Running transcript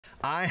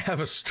I have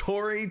a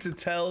story to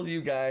tell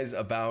you guys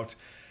about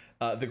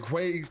the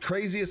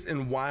craziest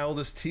and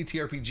wildest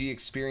TTRPG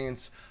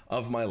experience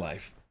of my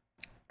life.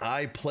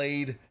 I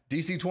played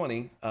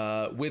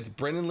DC20 with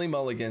Brennan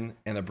Mulligan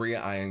and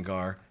Aabria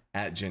Iyengar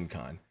at Gen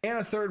Con. And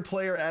a third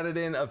player added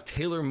in of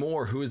Taylor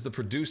Moore, who is the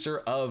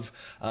producer of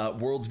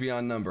Worlds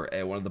Beyond Number,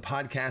 one of the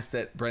podcasts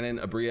that Brennan,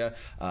 Aabria,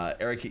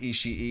 Erika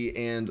Ishii,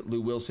 and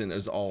Lou Wilson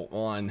is all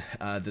on,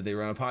 that they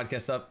run a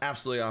podcast of.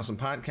 Absolutely awesome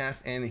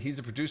podcast, and he's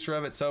the producer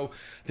of it, so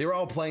they were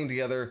all playing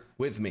together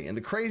with me. And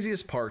the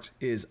craziest part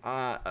is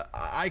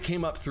I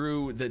came up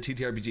through the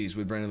TTRPGs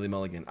with Brennan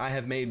Mulligan. I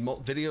have made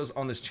videos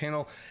on this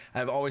channel.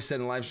 I've always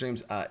said in live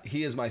streams,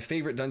 he is my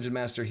favorite dungeon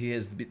master. He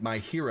is my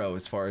hero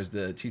as far as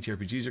the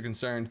TTRPGs are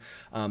concerned.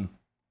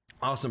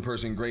 Awesome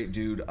person, great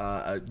dude.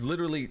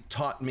 Literally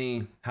taught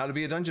me how to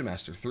be a dungeon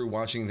master through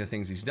watching the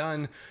things he's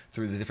done,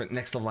 through the different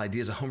next level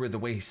ideas of Homebrew, the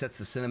way he sets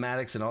the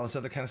cinematics and all this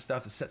other kind of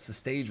stuff that sets the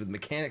stage with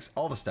mechanics,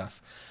 all the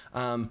stuff.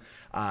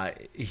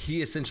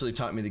 He essentially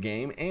taught me the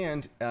game,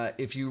 and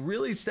if you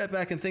really step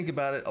back and think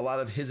about it, a lot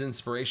of his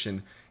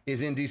inspiration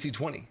is in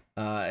DC20.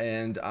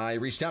 And I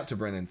reached out to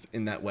Brennan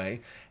in that way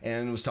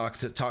and was talk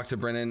to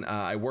Brennan.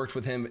 I worked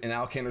with him in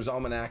Alkander's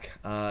Almanac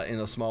in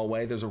a small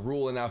way. There's a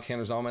rule in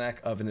Alkander's Almanac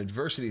of an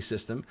adversity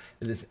system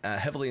that is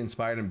heavily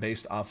inspired and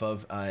based off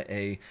of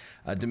a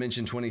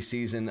Dimension 20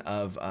 season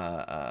of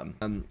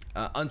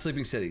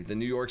Unsleeping City, the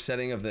New York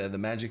setting of the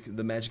magic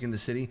in the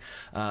city.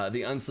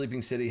 The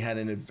Unsleeping City had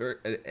an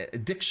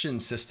addiction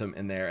system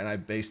in there, and I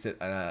based it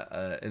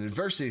an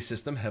adversity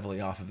system heavily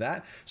off of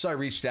that. So I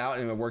reached out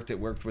and I worked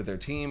with their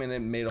team, and it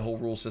made a whole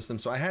rule system.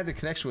 So I had a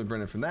connection with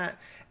Brennan from that,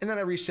 and then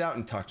I reached out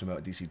and talked to him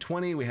about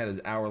DC20. We had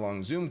an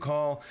hour-long Zoom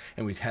call,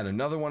 and we had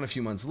another one a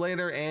few months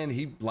later, and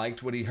he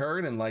liked what he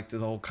heard and liked the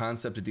whole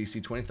concept of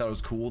DC20. Thought it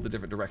was cool, the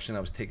different direction I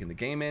was taking the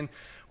game in.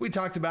 We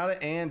talked about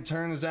it, and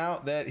turns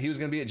out that he was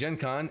going to be at Gen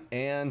Con,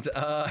 and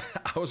I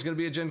was going to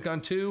be at Gen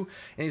Con too.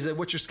 And he said,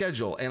 "What's your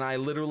schedule?" And I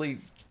literally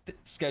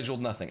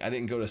scheduled nothing. I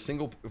didn't go to a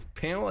single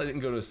panel. I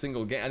didn't go to a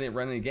single game. I didn't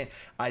run any game.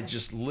 I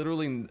just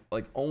literally,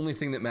 like, only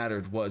thing that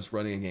mattered was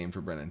running a game for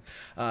Brennan.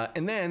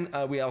 And then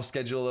we all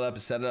scheduled it up,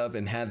 set it up,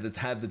 and had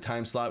the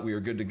time slot. We were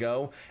good to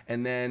go.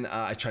 And then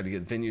I tried to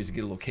get venues, to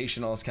get a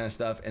location, all this kind of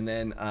stuff. And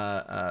then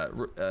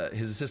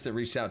his assistant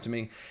reached out to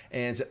me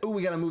and said, "Oh,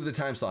 we got to move the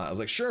time slot." I was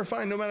like, "Sure,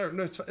 fine, no matter,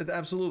 no,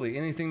 absolutely,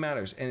 anything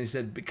matters." And he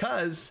said,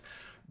 because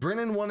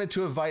Brennan wanted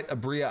to invite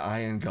Aabria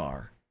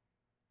Iyengar.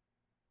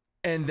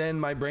 And then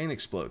my brain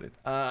exploded.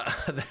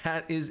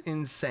 That is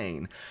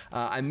insane.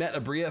 I met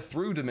Aabria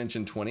through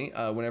Dimension 20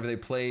 whenever they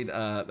played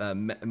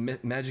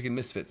Magic and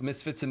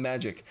Misfits and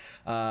Magic.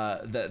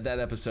 That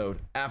episode,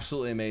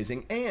 absolutely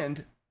amazing.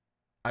 And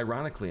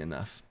ironically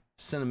enough,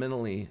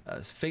 sentimentally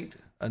fate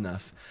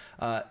enough,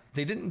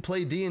 they didn't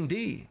play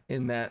D&D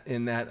in that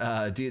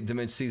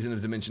season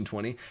of Dimension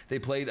 20. They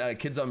played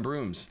Kids on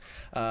Brooms.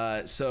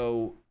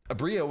 So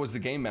Aabria was the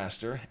game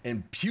master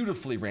and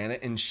beautifully ran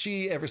it, and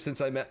she, ever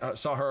since I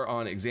saw her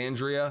on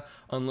Exandria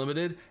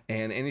Unlimited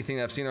and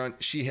anything I've seen her on,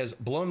 she has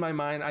blown my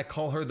mind. I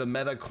call her the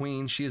meta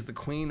queen. She is the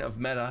queen of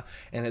meta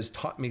and has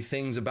taught me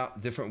things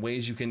about different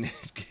ways you can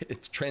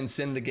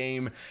transcend the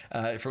game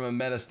from a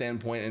meta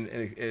standpoint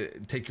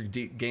and take your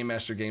game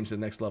master games to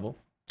the next level.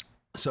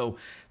 So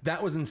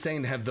that was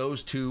insane to have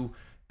those two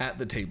at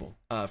the table,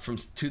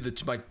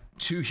 my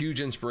two huge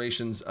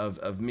inspirations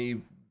of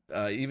me.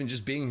 Even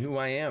just being who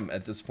I am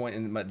at this point,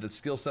 and the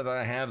skill set that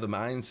I have, the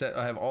mindset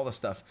I have, all the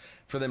stuff,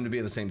 for them to be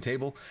at the same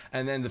table,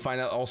 and then to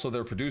find out also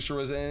their producer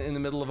was in the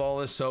middle of all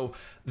this. So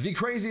the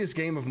craziest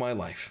game of my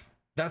life.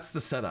 That's the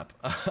setup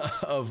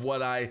of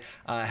what I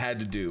had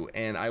to do,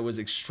 and I was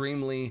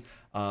extremely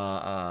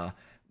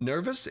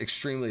nervous,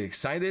 extremely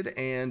excited,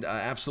 and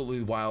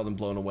absolutely wild and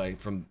blown away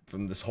from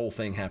this whole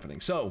thing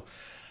happening. So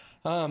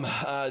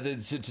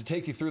to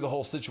take you through the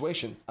whole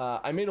situation,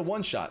 I made a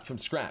one-shot from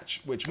scratch,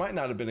 which might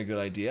not have been a good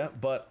idea,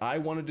 but I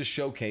wanted to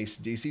showcase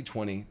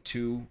DC20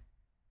 to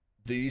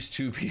these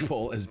two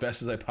people as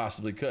best as I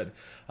possibly could,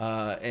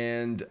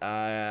 and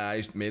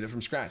I made it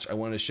from scratch. I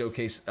wanted to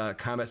showcase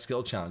combat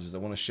skill challenges. I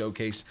want to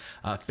showcase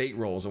fate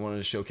rolls. I wanted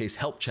to showcase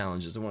help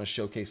challenges. I want to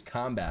showcase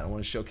combat. I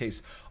want to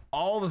showcase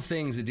all the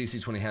things that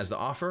DC20 has to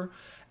offer.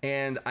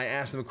 And I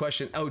asked them a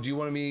question: "Oh, do you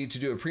want me to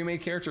do a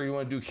pre-made character, or do you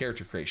want to do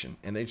character creation?"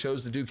 And they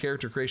chose to do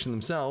character creation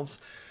themselves,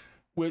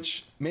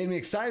 which made me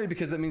excited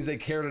because that means they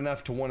cared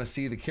enough to want to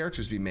see the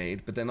characters be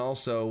made. But then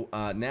also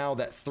now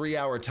that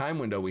 3-hour time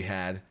window we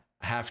had,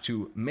 I have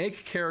to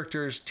make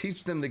characters,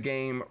 teach them the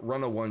game,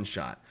 run a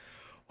one-shot.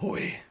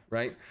 Hoy,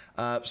 right?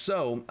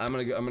 So I'm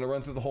gonna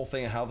run through the whole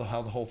thing, how the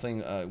whole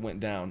thing went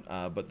down.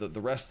 But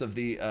the rest of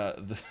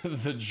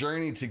the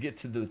journey to get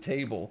to the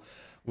table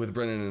with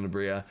Brennan and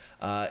Aabria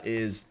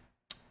is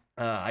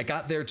I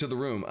got there to the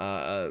room.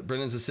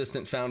 Brennan's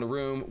assistant found a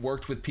room,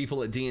 worked with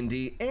people at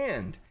D&D,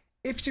 and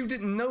if you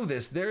didn't know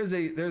this,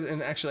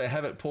 and actually I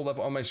have it pulled up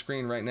on my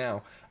screen right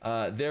now.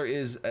 There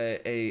is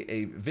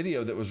a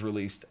video that was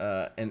released,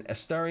 an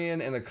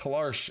Astarion and a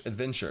Kalarsh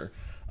adventure,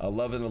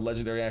 Love and the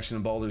Legendary Action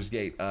in Baldur's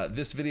Gate.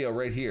 This video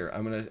right here,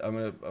 I'm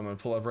gonna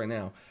pull up right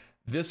now.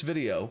 this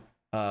video,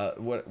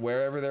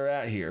 wherever they're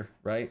at here,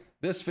 right?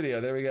 This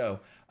video, there we go.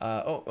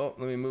 Let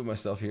me move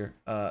myself here.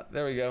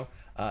 There we go.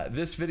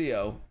 This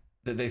video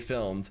that they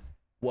filmed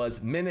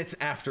was minutes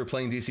after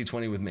playing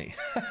DC20 with me.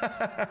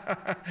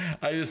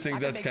 I just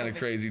think that's kind of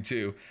crazy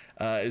too,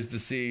 is to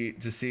see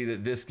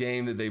that this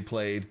game that they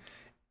played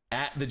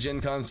at the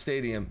Gen Con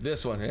Stadium,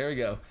 this one, here we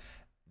go.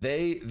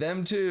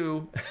 Them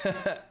two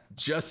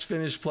just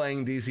finished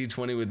playing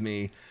DC20 with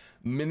me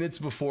minutes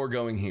before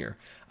going here.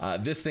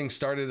 This thing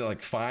started at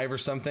like 5 or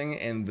something,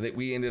 and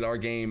we ended our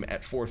game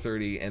at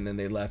 4:30, and then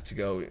they left to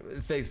go. I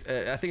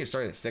think it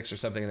started at 6 or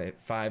something, and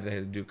at 5 they had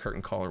to do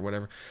curtain call or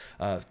whatever,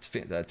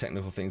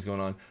 technical things going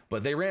on.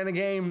 But they ran a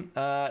game,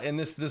 and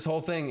this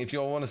whole thing, if you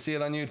all want to see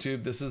it on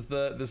YouTube, this is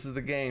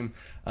the game.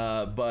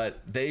 But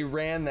they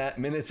ran that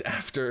minutes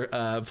after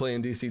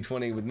playing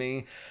DC20 with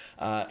me,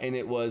 and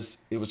it was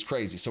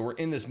crazy. So we're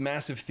in this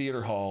massive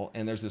theater hall,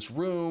 and there's this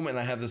room, and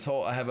I have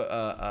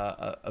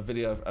a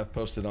video I've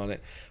posted on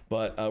it.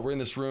 But we're in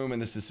this room,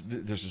 and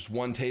there's this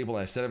one table.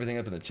 And I set everything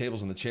up, and the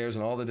tables and the chairs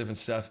and all the different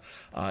stuff,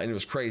 and it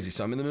was crazy.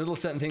 So I'm in the middle of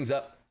setting things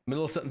up.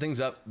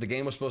 The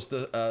game was supposed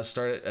to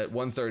start at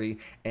 1:30,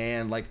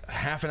 and like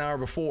half an hour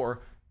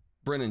before,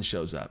 Brennan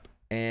shows up.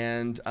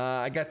 And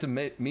I got to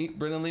meet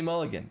Brennan Lee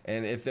Mulligan.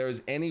 And if there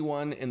was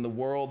anyone in the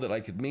world that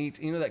I could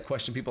meet, you know that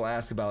question people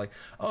ask about, like,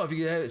 oh, if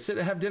you could sit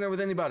and have dinner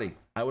with anybody,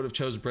 I would have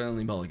chosen Brennan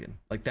Lee Mulligan.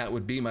 Like, that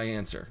would be my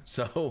answer.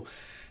 So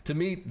to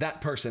meet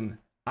that person,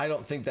 I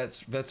don't think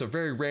that's a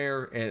very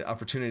rare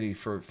opportunity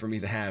for me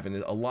to have, and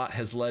a lot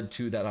has led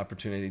to that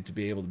opportunity to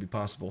be able to be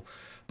possible.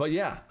 But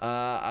yeah,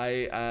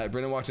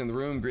 Brennan walked in the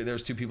room.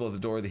 There's 2 people at the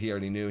door that he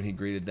already knew, and he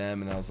greeted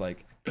them, and I was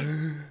like,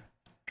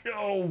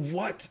 oh,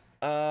 what?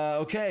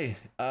 Okay,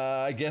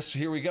 I guess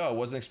here we go. I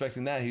wasn't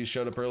expecting that. He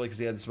showed up early because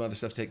he had some other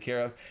stuff to take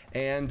care of,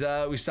 and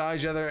we saw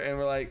each other, and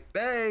we're like,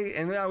 hey,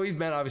 and now we've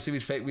met. Obviously,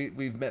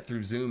 we've met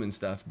through Zoom and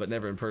stuff, but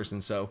never in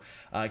person. So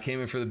I came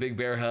in for the big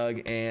bear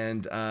hug,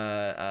 and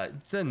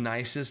the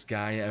nicest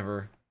guy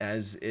ever,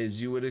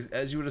 as you would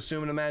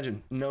assume and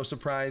imagine. No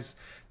surprise.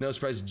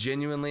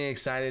 Genuinely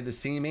excited to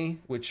see me,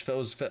 which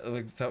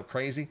felt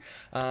crazy.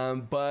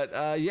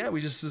 Yeah,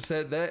 we just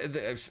said that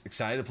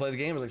excited to play the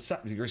game. I was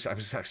like, I'm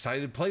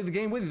excited to play the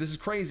game with you. This is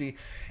crazy.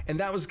 And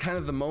that was kind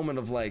of the moment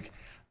of like,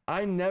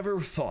 I never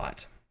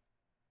thought,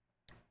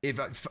 if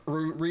I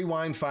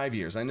rewind 5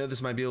 years, I know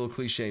this might be a little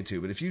cliche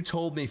too, but if you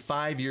told me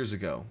 5 years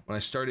ago when I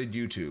started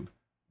YouTube,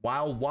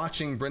 while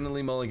watching Brennan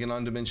Lee Mulligan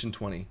on Dimension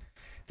 20,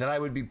 that I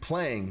would be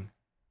playing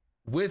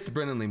with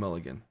Brennan Lee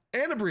Mulligan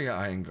and Aabria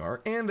Iyengar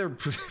and their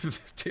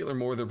Taylor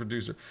Moore, their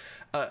producer,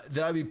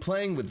 that I'd be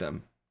playing with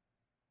them.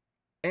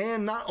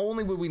 And not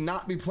only would we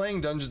not be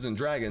playing Dungeons and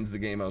Dragons, the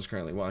game I was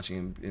currently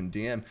watching in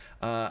DM,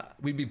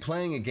 we'd be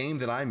playing a game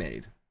that I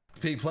made,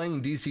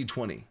 playing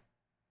DC20.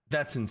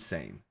 That's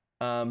insane.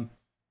 And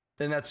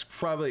that's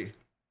probably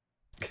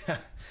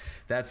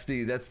that's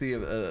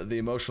the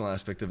emotional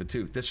aspect of it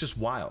too. That's just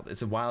wild.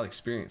 It's a wild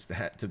experience to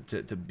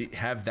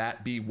have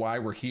that be why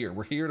we're here.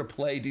 We're here to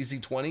play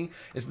DC20.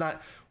 It's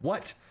not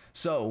what.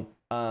 So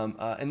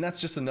and that's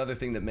just another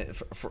thing that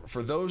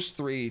for those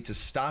 3 to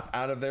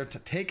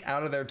take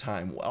out of their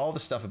time all the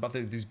stuff about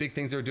these big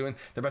things they're doing.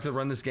 They're about to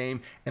run this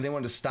game, and they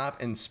wanted to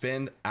stop and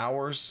spend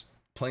hours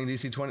playing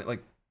DC20.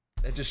 Like,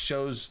 it just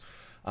shows.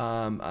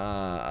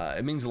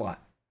 It means a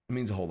lot. It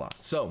means a whole lot.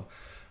 So.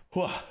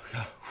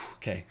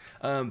 Okay.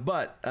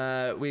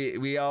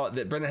 We all,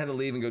 that Brennan had to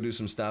leave and go do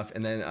some stuff.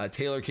 And then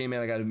Taylor came in.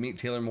 I got to meet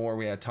Taylor Moore.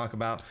 We had to talk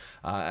about,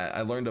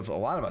 I learned a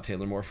lot about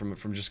Taylor Moore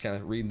from just kind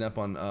of reading up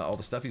on all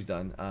the stuff he's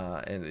done.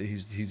 And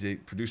he's a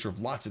producer of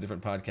lots of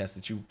different podcasts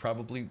that you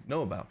probably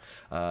know about.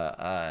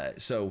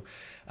 So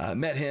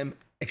met him.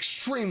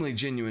 Extremely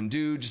genuine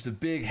dude, just a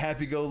big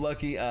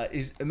happy-go-lucky.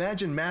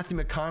 Imagine Matthew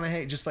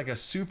McConaughey, just like a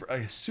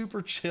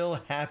super chill,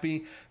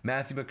 happy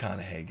Matthew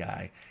McConaughey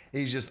guy.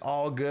 He's just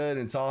all good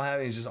and it's all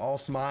happy. He's just all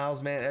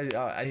smiles, man.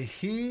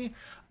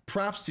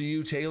 Props to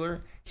you,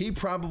 Taylor. He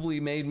probably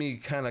made me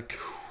kind of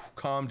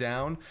calm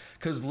down,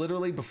 because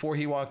literally before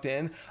he walked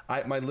in,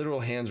 my literal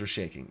hands were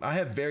shaking. I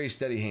have very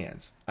steady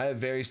hands.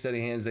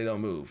 They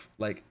don't move.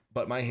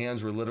 But my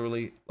hands were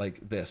literally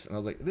like this. And I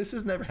was like, this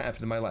has never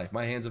happened in my life.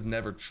 My hands have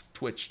never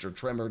twitched or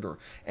tremored or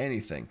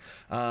anything.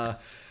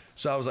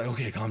 So I was like,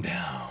 okay, calm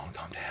down.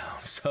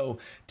 So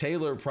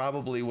Taylor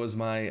probably was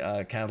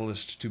my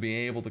catalyst to be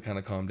able to kind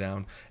of calm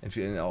down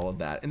and all of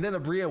that. And then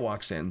Aabria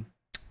walks in.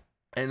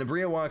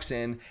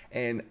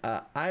 And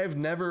I've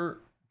never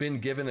been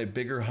given a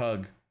bigger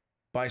hug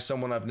by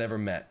someone I've never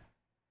met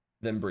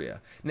than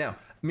Bria. Now,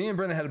 me and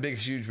Brennan had a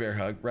huge bear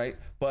hug, right?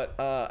 But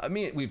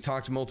we've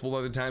talked multiple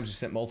other times. We've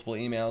sent multiple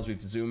emails. We've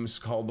Zooms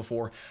called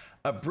before.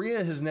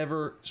 Bria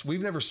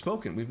we've never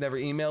spoken. We've never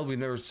emailed. We've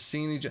never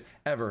seen each other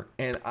ever.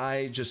 And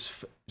I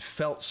just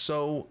felt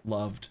so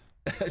loved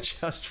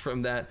just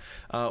from that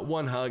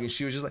one hug. And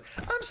she was just like,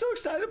 I'm so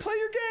excited to play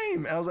your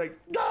game. And I was like,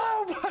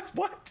 no,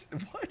 what?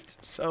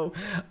 So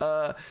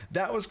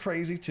that was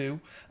crazy too.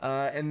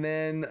 And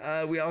then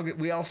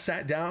we all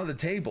sat down at the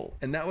table,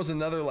 and that was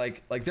another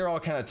like they're all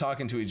kind of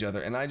talking to each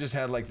other. And I just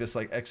had like this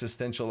like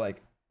existential,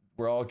 like,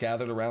 we're all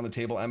gathered around the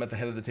table. I'm at the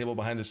head of the table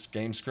behind this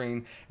game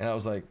screen, and I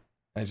was like,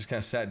 I just kind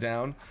of sat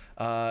down.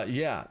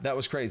 Yeah, that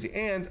was crazy.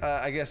 And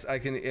I guess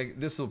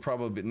this will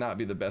probably not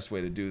be the best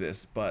way to do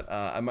this, but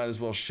I might as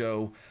well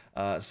show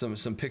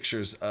some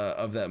pictures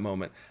of that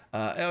moment.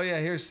 Oh yeah,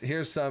 here's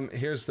the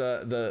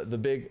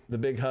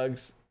big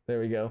hugs. There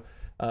we go.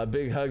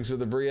 Big hugs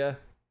with Aabria.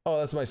 Oh,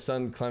 that's my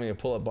son climbing a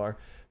pull-up bar.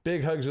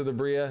 Big hugs with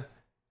Aabria.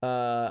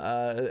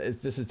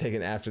 This is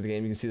taken after the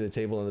game. You can see the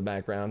table in the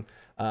background.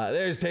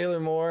 There's Taylor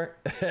Moore.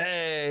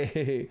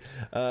 Hey.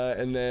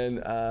 And then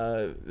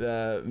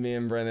me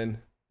and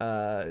Brennan,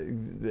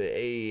 the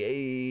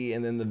AA,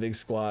 and then the big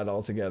squad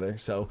all together.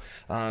 So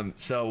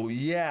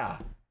yeah,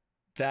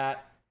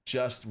 that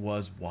just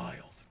was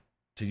wild.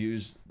 To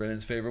use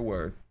Brennan's favorite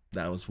word,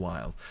 that was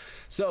wild.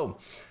 So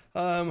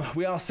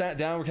we all sat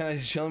down. We're kind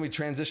of chilling. We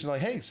transitioned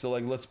like, hey, so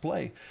like, let's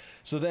play.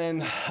 So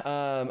then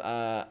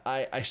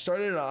I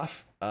started it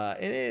off.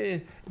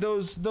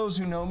 Those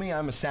who know me,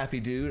 I'm a sappy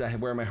dude. I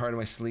wear my heart on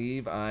my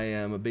sleeve. I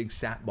am a big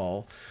sap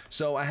ball.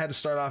 So I had to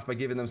start off by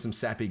giving them some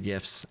sappy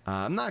gifts.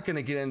 I'm not going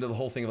to get into the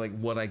whole thing of like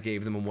what I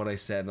gave them and what I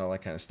said and all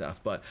that kind of stuff,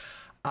 but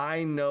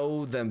I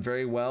know them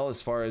very well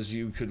as far as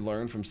you could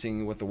learn from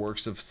seeing what the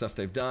works of stuff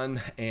they've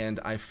done. And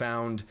I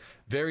found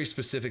very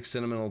specific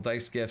sentimental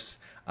dice gifts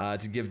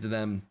to give to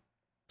them,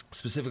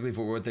 specifically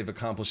for what they've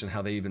accomplished and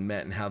how they even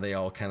met and how they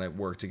all kind of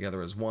work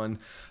together as one.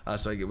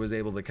 So I was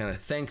able to kind of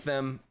thank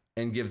them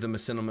and give them a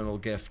sentimental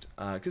gift.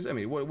 Because I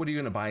mean, what are you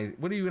gonna buy?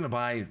 What are you gonna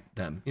buy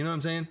them? You know what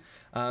I'm saying?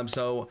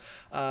 So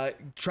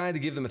trying to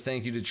give them a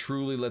thank you to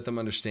truly let them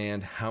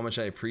understand how much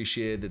I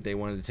appreciated that they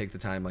wanted to take the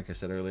time, like I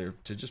said earlier,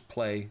 to just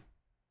play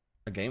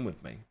a game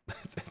with me.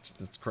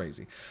 That's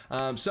crazy.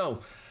 Then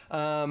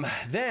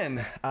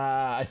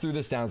I threw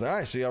this down. I was like, all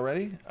right, so y'all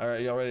ready? All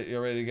right, y'all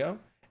ready to go?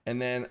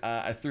 And then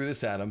I threw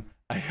this at him.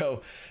 I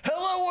go,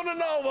 hello, one and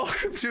all.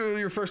 Welcome to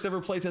your first ever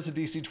playtest of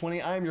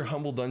DC20. I am your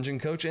humble dungeon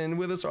coach, and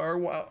with us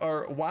are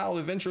our wild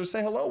adventurers.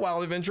 Say hello,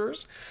 wild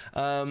adventurers.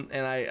 And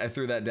I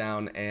threw that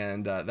down,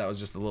 and that was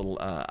just a little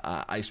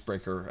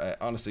icebreaker.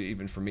 Honestly,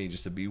 even for me,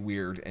 just to be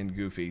weird and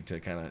goofy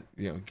to kind of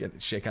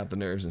shake out the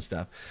nerves and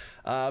stuff.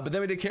 But then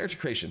we did character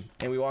creation,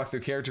 and we walked through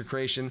character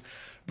creation.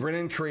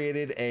 Brennan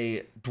created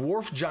a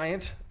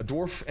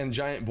dwarf and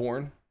giant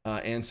born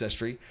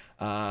ancestry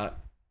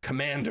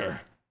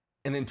commander.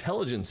 An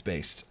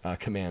intelligence-based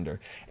commander,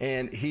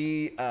 and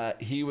he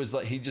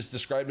just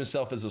described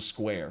himself as a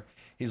square.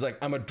 He's like,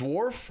 I'm a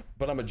dwarf,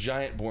 but I'm a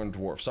giant-born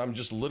dwarf, so I'm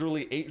just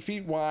literally 8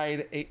 feet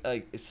wide.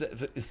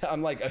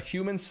 I'm like a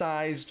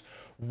human-sized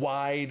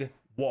wide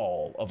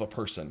wall of a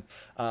person.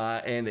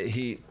 And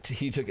he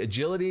took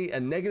agility, a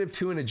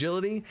 -2 in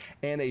agility,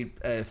 and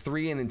a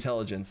 3 in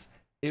intelligence.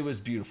 It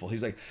was beautiful.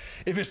 He's like,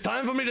 if it's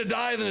time for me to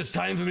die, then it's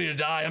time for me to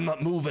die. I'm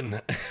not moving.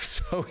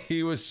 So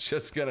he was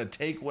just going to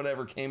take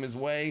whatever came his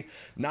way,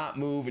 not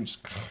move, and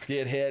just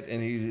get hit.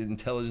 And he's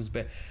intelligence.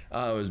 It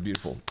was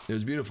beautiful. It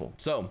was beautiful.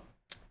 So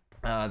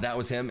that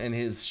was him. And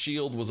his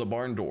shield was a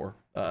barn door.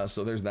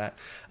 So there's that.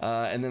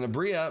 And then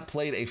Aabria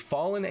played a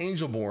fallen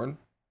angelborn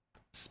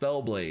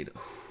spellblade.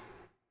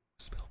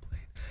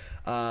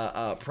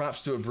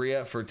 Props to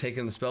Aabria for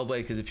taking the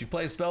Spellblade, because if you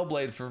play a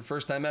Spellblade for the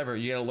first time ever,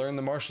 you gotta learn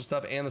the martial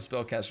stuff and the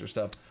spellcaster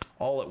stuff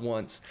all at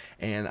once.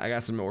 And I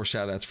got some more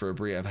shout outs for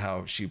Aabria of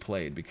how she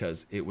played,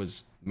 because it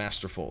was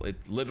masterful. It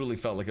literally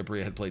felt like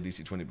Aabria had played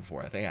DC20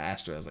 before. I think I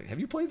asked her, I was like,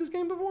 have you played this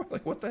game before?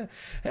 Like, what the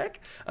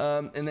heck?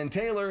 And then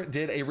Taylor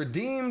did a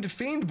redeemed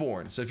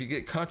Fiendborn. So if you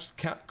get caught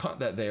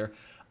that there,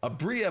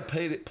 Aabria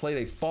played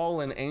a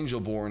fallen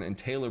angelborn, and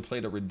Taylor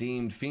played a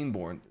redeemed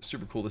fiendborn.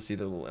 Super cool to see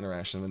the little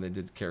interaction when they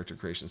did character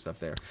creation stuff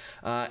there.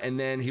 And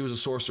then he was a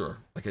sorcerer,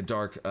 like a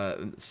dark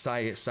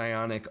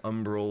psionic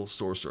umbral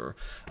sorcerer.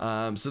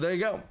 So there you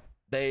go.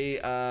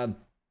 They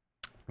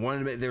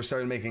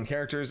started making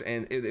characters,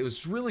 and it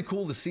was really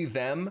cool to see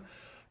them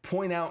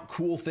point out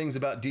cool things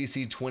about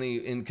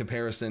DC20 in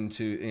comparison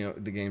to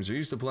the games they're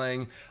used to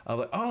playing.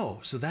 Like, oh,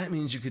 so that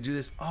means you could do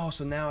this. Oh,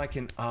 so now I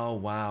can. Oh,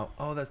 wow.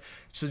 Oh, that.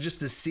 So just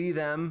to see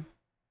them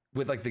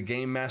with like the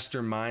game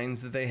master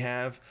minds that they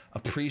have,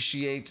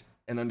 appreciate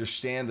and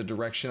understand the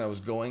direction I was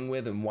going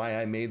with and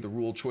why I made the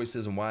rule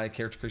choices and why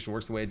character creation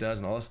works the way it does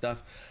and all that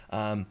stuff.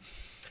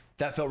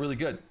 That felt really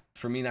good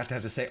for me not to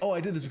have to say, oh, I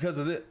did this because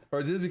of it, or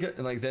I did it because,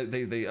 and like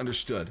they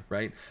understood,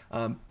 right?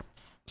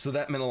 So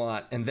that meant a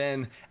lot. And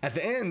then at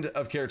the end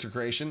of character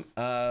creation,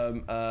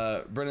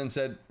 Brennan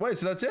said, wait,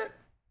 so that's it?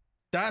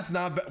 That's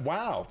not bad.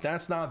 Wow,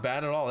 that's not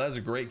bad at all. That's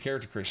a great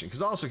character creation.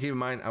 Because also keep in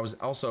mind, I was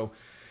also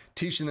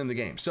teaching them the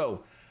game.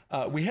 So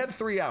we had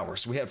 3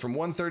 hours. We had from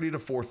 1:30 to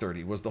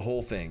 4:30 was the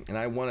whole thing. And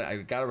I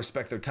got to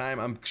respect their time.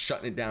 I'm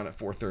shutting it down at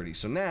 4:30.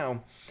 So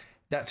now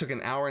that took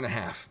an hour and a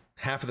half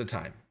of the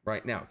time.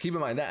 Right now, keep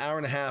in mind that hour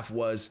and a half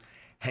was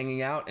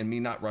hanging out and me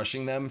not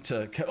rushing them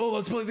to, oh,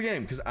 let's play the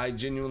game. Because I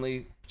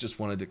genuinely just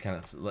wanted to kind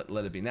of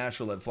let it be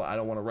natural, let it fly. I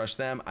don't want to rush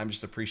them. I'm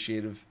just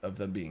appreciative of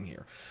them being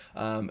here,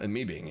 and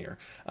me being here.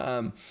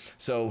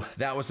 So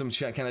that was some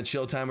kind of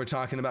chill time. We're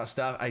talking about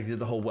stuff. I did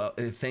the whole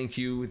thank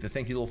you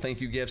little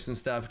thank you gifts and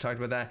stuff. We talked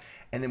about that,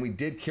 and then we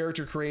did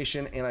character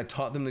creation, and I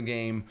taught them the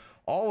game.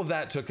 All of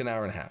that took an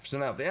hour and a half. So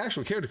now the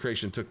actual character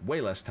creation took way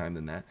less time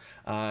than that,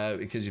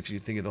 because if you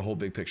think of the whole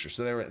big picture,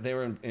 so they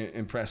were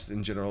impressed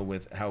in general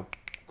with how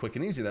quick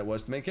and easy that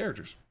was to make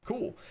characters.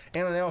 Cool.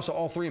 And they also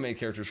all three made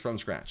characters from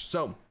scratch.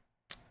 So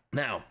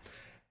now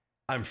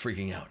I'm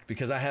freaking out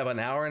because I have an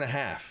hour and a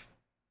half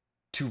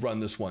to run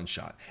this one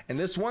shot. And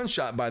this one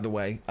shot, by the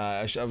way,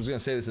 I was going to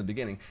say this at the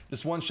beginning.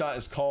 This one shot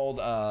is called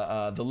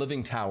the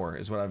Living Tower,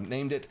 is what I've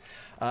named it.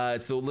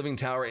 It's the Living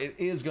Tower. It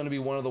is going to be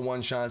one of the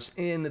one shots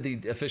in the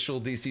official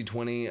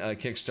DC20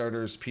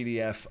 Kickstarter's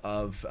PDF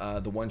of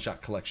the one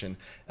shot collection.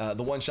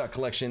 The one shot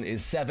collection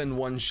is 7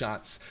 one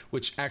shots,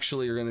 which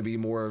actually are going to be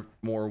more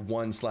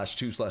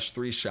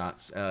 1/2/3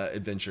 shots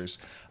adventures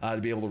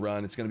to be able to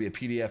run. It's going to be a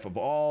PDF of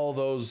all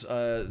those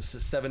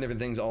 7 different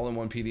things all in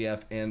one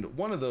PDF, and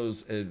one of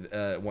those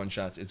one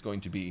shots is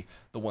going to be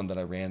the one that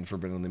I ran for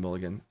Brennan,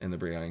 Mulligan and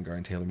Aabria Iyengar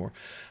and Taylor Moore.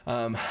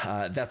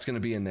 That's going to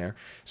be in there.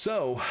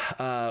 So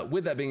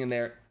with that being in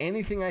there,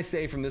 anything I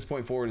say from this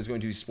point forward is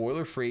going to be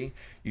spoiler free.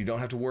 You don't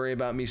have to worry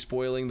about me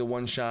spoiling the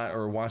one shot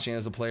or watching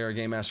as a player or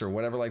game master or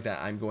whatever like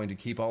that. I'm going to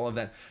keep all of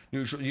that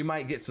neutral. You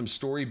might get some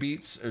story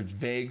beats or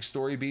vague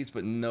story beats,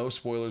 but no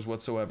spoilers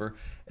whatsoever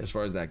as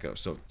far as that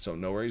goes. So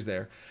no worries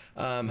there.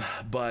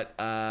 But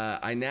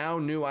I now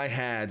knew I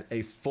had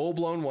a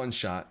full-blown one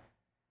shot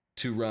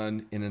to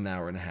run in an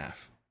hour and a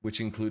half, which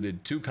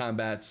included 2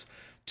 combats,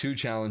 2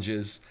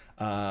 challenges.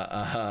 Yeah.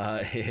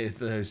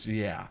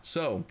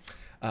 So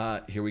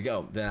here we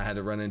go. Then I had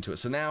to run into it.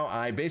 So now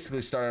I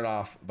basically started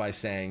off by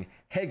saying,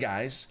 hey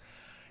guys,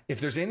 if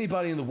there's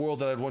anybody in the world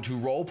that I'd want to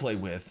role play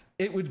with,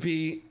 it would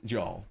be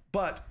y'all.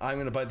 But I'm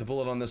going to bite the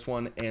bullet on this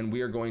one, and we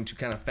are going to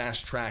kind of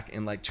fast track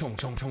and like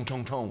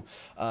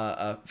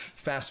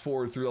fast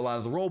forward through a lot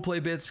of the role play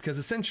bits, because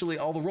essentially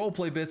all the role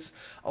play bits,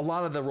 a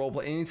lot of the role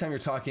play, anytime you're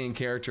talking in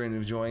character and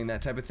enjoying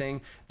that type of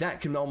thing,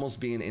 that can almost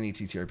be in any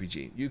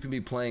TTRPG. You can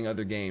be playing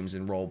other games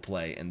in role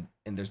play, and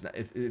there's not,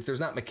 if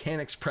there's not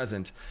mechanics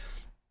present,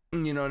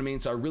 you know what I mean?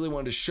 So I really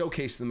wanted to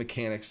showcase the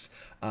mechanics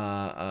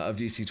of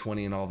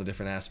DC20 and all the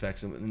different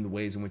aspects and the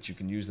ways in which you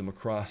can use them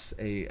across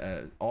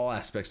all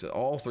aspects of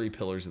all 3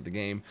 pillars of the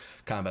game: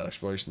 combat,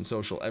 exploration,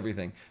 social,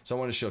 everything. So I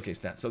wanted to showcase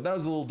that. So that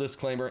was a little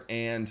disclaimer,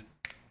 and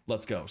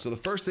let's go. So the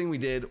first thing we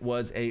did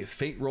was a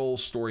fate roll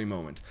story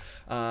moment.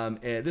 And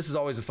this is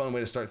always a fun way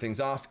to start things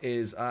off,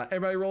 is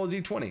everybody roll a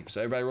D20.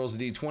 So everybody rolls a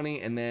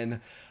D20, and then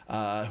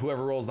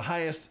whoever rolls the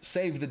highest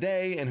saved the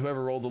day, and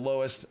whoever rolled the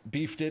lowest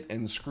beefed it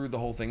and screwed the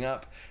whole thing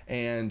up.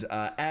 And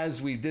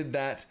as we did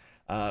that,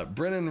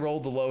 Brennan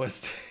rolled the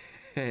lowest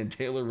and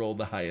Taylor rolled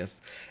the highest.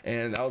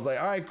 And I was like,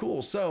 all right,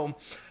 cool. So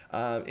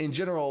in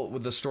general,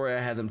 with the story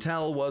I had them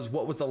tell was,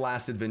 what was the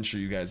last adventure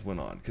you guys went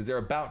on? Because they're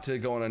about to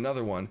go on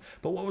another one,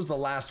 but what was the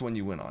last one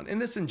you went on?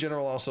 And this in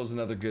general also is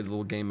another good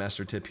little game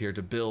master tip here,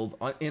 to build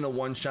in a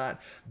one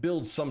shot,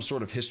 build some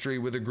sort of history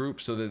with a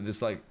group, so that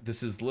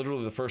this is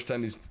literally the first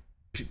time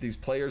these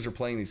players are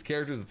playing these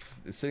characters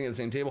sitting at the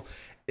same table.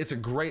 It's a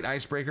great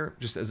icebreaker,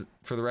 just as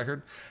for the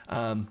record.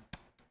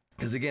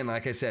 Because again,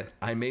 like I said,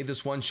 I made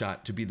this one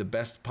shot to be the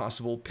best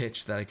possible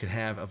pitch that I could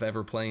have of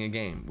ever playing a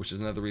game, which is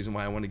another reason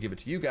why I want to give it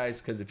to you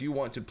guys. Because if you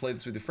want to play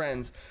this with your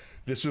friends,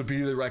 this would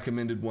be the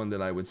recommended one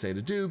that I would say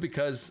to do,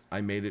 because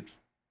I made it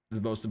the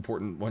most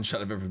important one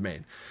shot I've ever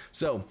made.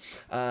 So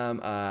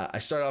I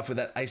start off with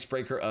that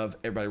icebreaker of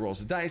everybody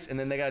rolls a dice, and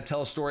then they got to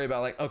tell a story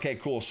about, like, okay,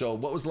 cool, so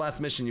what was the last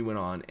mission you went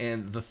on?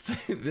 And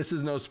this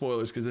is no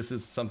spoilers, because this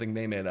is something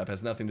they made up,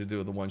 has nothing to do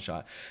with the one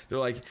shot. They're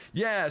like,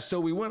 yeah, so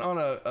we went on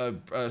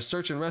a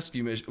search and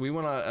rescue mission. We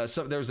went on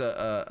there was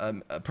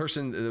a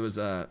person that was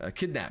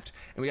kidnapped,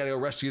 and we got to go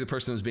rescue the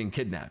person who was being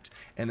kidnapped.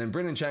 And then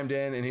Brennan chimed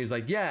in, and he's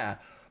like, yeah,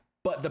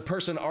 but the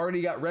person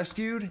already got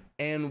rescued,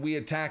 and we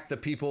attacked the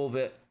people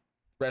that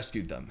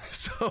rescued them.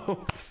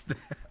 So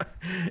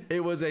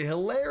it was a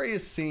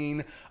hilarious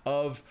scene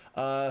of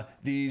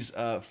these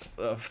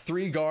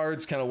 3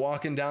 guards kind of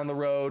walking down the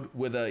road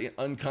with an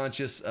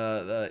unconscious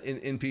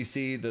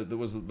NPC that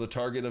was the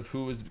target of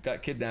who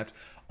got kidnapped,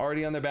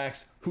 already on their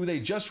backs, who they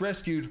just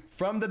rescued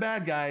from the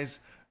bad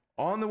guys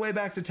on the way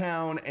back to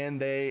town, and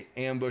they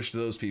ambushed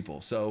those people.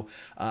 So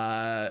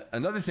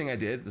another thing I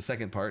did, the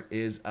second part,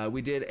 is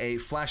we did a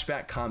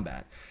flashback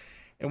combat.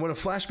 And what a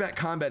flashback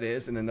combat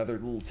is, and another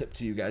little tip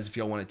to you guys if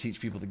y'all want to teach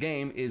people the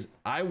game, is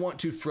I want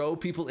to throw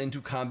people into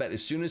combat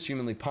as soon as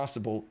humanly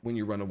possible when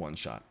you run a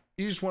one-shot.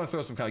 You just want to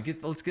throw some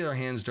combat. Let's get our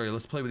hands dirty.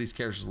 Let's play with these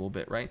characters a little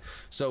bit, right?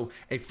 So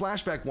a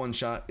flashback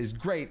one-shot is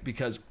great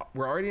because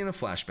we're already in a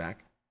flashback,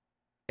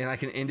 and I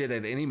can end it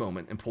at any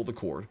moment and pull the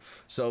cord.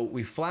 So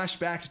we flash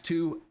back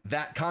to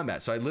that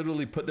combat. So I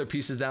literally put their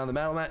pieces down on the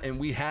battle mat, and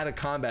we had a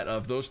combat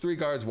of those 3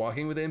 guards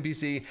walking with the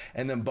NPC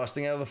and then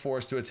busting out of the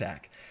forest to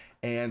attack.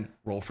 and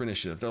roll for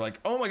initiative. They're like,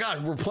 oh my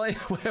God, we're playing.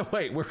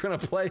 Wait, we're going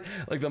to play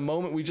like the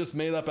moment we just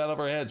made up out of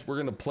our heads. We're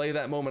going to play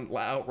that moment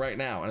out right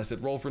now. And I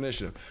said, roll for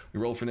initiative. We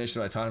rolled for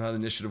initiative. I taught them how the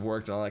initiative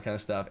worked and all that kind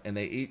of stuff. And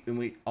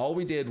all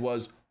we did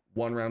was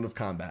 1 round of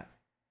combat.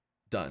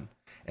 Done.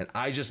 And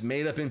I just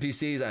made up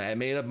NPCs. I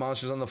made up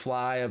monsters on the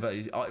fly,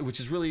 which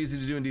is really easy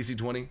to do in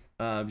DC20.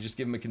 You just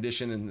give them a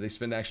condition and they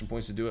spend action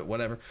points to do it,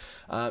 whatever.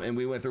 And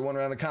we went through 1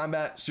 round of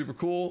combat. Super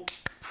cool.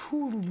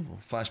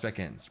 Flashback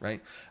ends,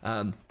 right?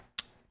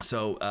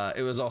 So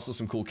it was also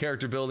some cool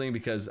character building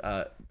because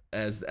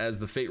as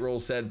the fate roll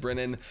said,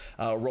 Brennan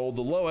rolled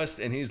the lowest,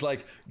 and he's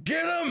like,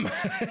 "Get him!"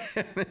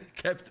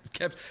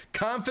 kept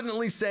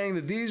confidently saying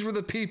that these were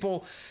the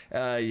people.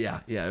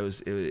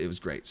 It was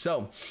great.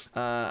 So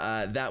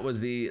that was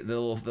the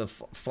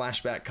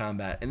flashback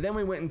combat, and then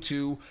we went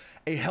into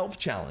a help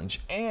challenge,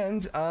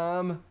 and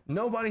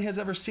nobody has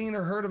ever seen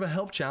or heard of a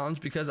help challenge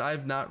because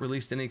I've not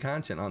released any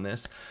content on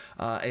this.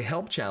 A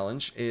help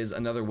challenge is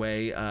another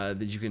way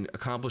that you can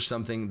accomplish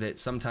something that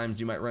sometimes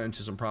you might run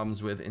into some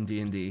problems with in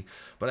D&D.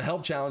 But a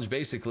help challenge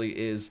basically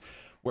is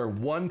where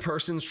one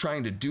person's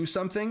trying to do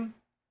something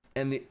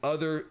and the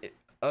other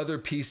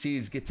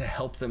PCs get to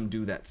help them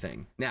do that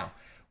thing. Now,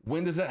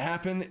 when does that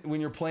happen when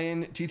you're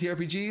playing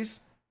TTRPGs?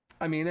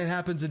 I mean, it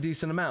happens a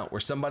decent amount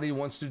where somebody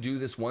wants to do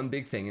this one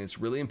big thing and it's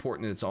really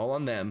important and it's all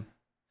on them.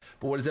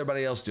 But what is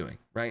everybody else doing,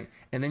 right?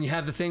 And then you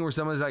have the thing where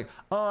somebody's like,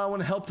 oh, I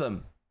want to help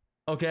them.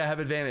 Okay, I have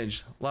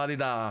advantage.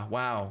 La-di-da.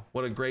 Wow,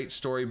 what a great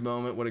story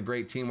moment. What a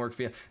great teamwork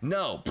feel.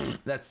 No,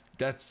 that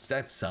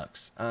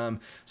sucks. So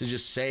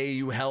just say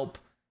you help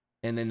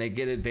and then they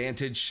get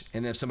advantage.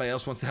 And then if somebody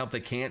else wants to help, they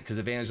can't because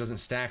advantage doesn't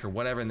stack or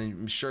whatever. And then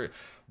I'm sure,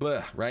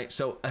 blah, right?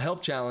 So a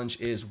help challenge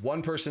is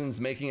one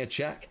person's making a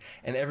check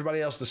and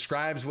everybody else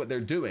describes what they're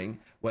doing,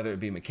 whether it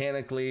be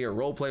mechanically or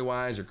roleplay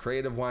wise or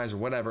creative wise or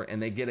whatever.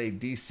 And they get a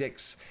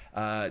D6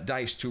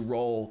 dice to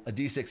roll, a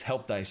D6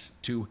 help dice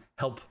to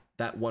help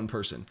that one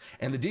person.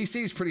 And the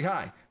DC is pretty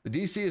high. The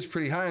DC is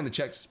pretty high and the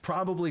check's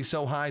probably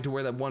so high to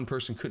where that one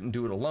person couldn't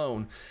do it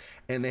alone.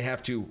 And they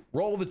have to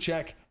roll the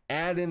check,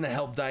 add in the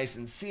help dice,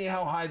 and see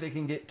how high they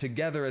can get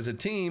together as a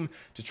team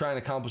to try and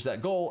accomplish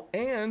that goal.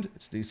 And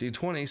it's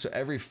DC20, so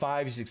every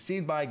 5 you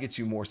succeed by gets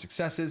you more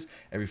successes.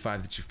 Every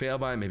 5 that you fail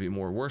by, maybe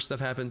more worse stuff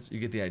happens. You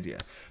get the idea.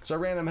 So I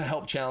ran them a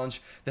help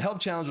challenge. The help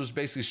challenge was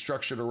basically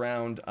structured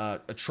around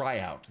a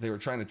tryout. They were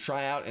trying to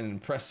try out and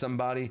impress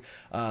somebody.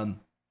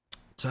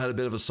 So it had a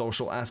bit of a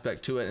social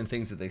aspect to it, and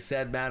things that they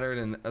said mattered,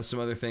 and some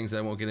other things that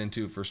I won't get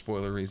into for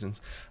spoiler reasons.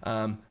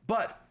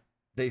 But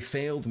they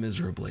failed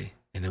miserably,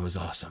 and it was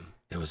awesome.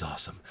 It was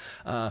awesome.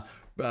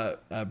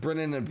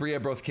 Brennan and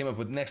Aabria both came up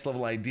with next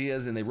level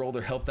ideas, and they rolled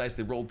their help dice.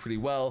 They rolled pretty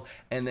well,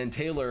 and then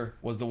Taylor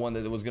was the one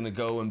that was going to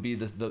go and be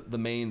the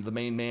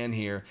main man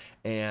here,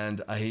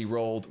 and he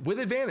rolled with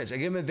advantage. I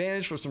gave him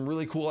advantage for some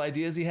really cool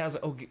ideas he has.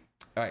 Okay,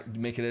 all right,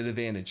 make it an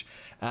advantage,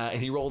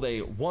 and he rolled a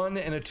 1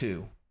 and a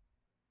 2.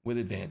 With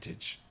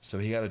advantage. So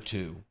he got a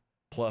 2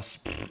 plus,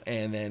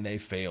 and then they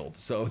failed.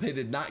 So they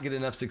did not get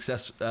enough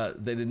success.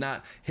 They did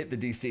not hit the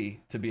DC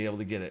to be able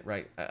to get it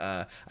right.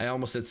 I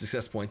almost said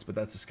success points, but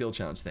that's a skill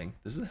challenge thing.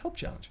 This is a help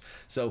challenge.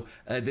 So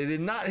they did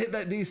not hit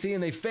that DC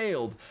and they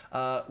failed,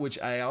 which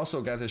I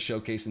also got to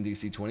showcase in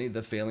DC20,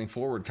 the failing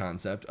forward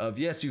concept of,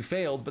 yes, you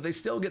failed, but they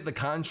still get the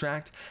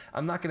contract.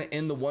 I'm not going to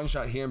end the one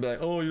shot here and be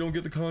like, oh, you don't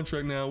get the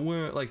contract now.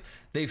 Like,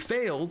 they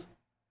failed.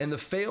 And the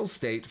fail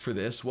state for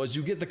this was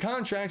you get the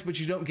contract, but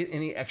you don't get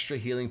any extra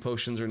healing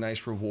potions or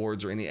nice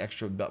rewards or any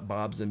extra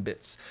bobs and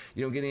bits.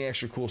 You don't get any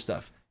extra cool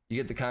stuff. You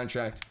get the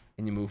contract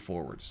and you move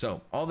forward.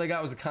 So all they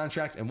got was the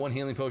contract and 1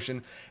 healing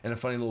potion and a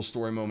funny little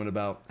story moment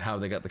about how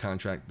they got the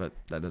contract, but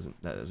that doesn't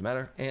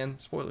matter.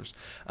 And spoilers.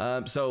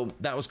 So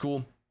that was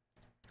cool.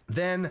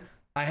 Then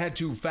I had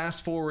to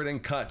fast forward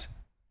and cut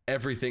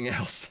everything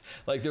else.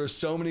 Like, there were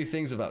so many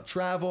things about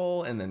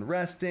travel and then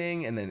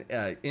resting and then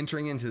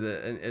entering into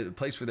the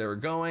place where they were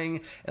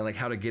going and like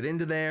how to get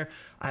into there.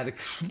 I had to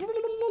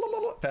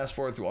fast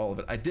forward through all of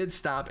it. I did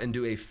stop and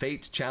do a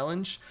fate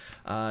challenge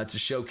to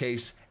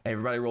showcase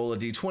everybody roll a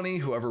D20,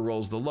 whoever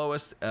rolls the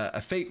lowest.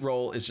 A fate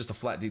roll is just a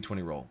flat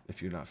D20 roll,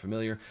 if you're not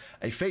familiar.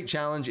 A fate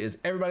challenge is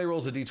everybody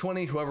rolls a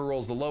D20, whoever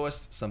rolls the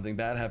lowest, something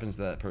bad happens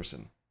to that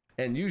person.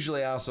 And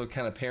usually I also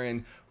kind of pair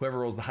in whoever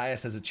rolls the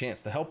highest has a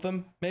chance to help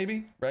them,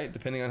 maybe, right?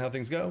 Depending on how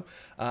things go.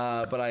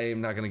 But I am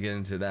not going to get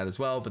into that as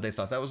well. But they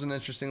thought that was an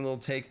interesting little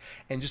take.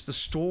 And just the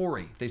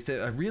story. They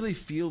said, I really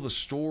feel the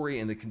story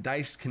and the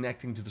dice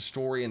connecting to the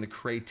story and the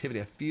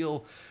creativity. I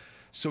feel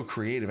so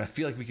creative. I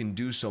feel like we can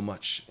do so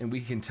much and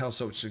we can tell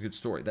such a good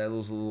story. That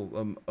was a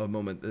little a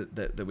moment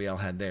that we all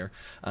had there.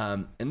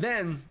 And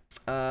then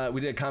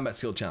we did a combat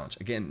skill challenge.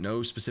 Again,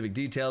 no specific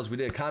details. We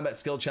did a combat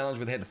skill challenge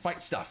where they had to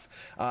fight stuff.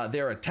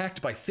 They're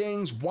attacked by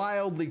things,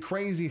 wildly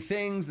crazy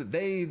things that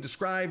they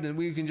described, and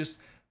we can just...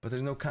 But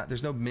there's no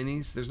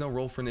minis. There's no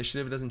roll for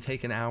initiative. It doesn't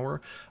take an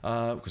hour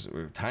because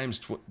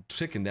time's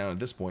ticking down at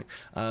this point.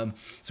 So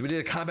we did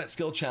a combat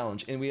skill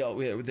challenge, and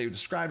they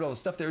described all the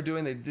stuff they were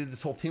doing. They did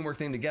this whole teamwork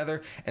thing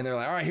together, and they're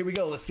like, "All right, here we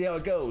go. Let's see how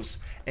it goes."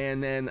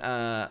 And then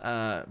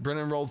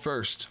Brennan rolled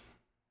first.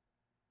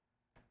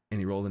 and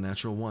he rolled a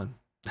natural 1.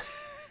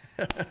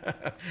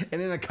 And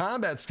in a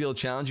combat skill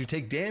challenge, you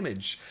take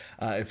damage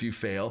if you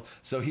fail.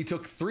 So he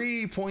took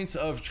 3 points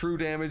of true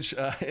damage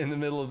in the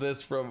middle of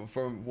this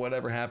from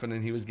whatever happened,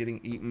 and he was getting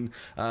eaten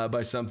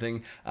by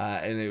something.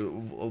 And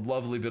a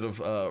lovely bit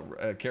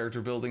of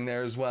character building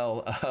there as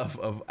well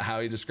of how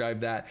he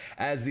described that.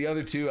 As the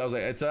other 2, I was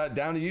like, it's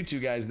down to you 2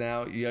 guys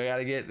now. You got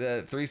to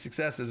get 3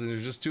 successes, and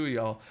there's just 2 of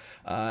y'all.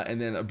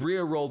 And then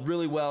Aabria rolled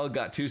really well,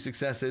 got 2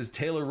 successes.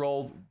 Taylor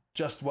rolled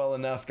just well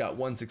enough, got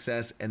 1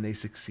 success, and they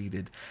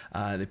succeeded.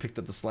 They picked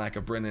up the slack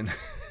of Brennan.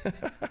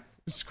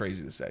 It's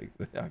crazy to say.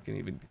 I can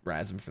even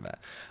razz him for that.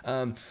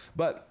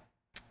 But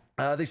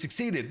they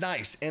succeeded.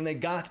 Nice. And they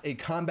got a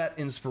combat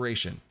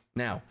inspiration.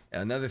 Now,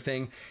 another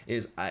thing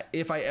is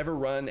if I ever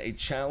run a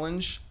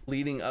challenge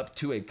leading up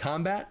to a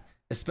combat,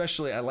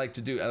 especially I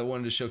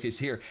wanted to showcase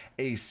here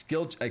a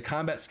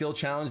combat skill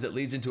challenge that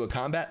leads into a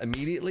combat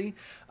immediately.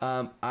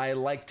 I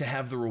like to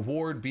have the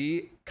reward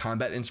be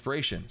combat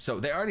inspiration. So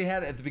they already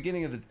had it at the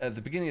beginning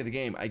of the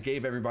game. I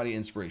gave everybody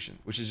inspiration,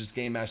 which is just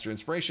game master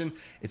inspiration.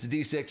 It's a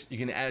D6. You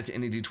can add it to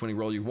any D20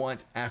 roll you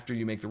want after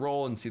you make the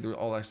roll and see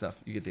all that stuff.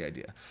 You get the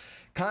idea.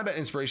 Combat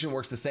inspiration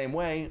works the same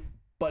way,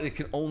 but it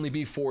can only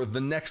be for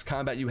the next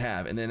combat you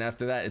have. And then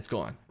after that, it's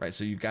gone, right?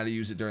 So you got to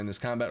use it during this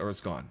combat or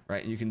it's gone,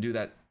 right? And you can do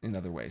that in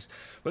other ways.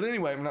 But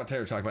anyway, I'm not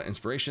tired of talking about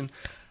inspiration.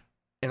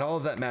 And all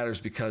of that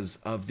matters because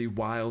of the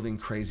wild and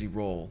crazy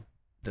roll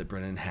that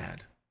Brennan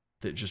had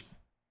that just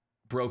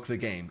broke the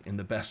game in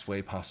the best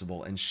way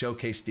possible and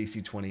showcased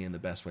DC20 in the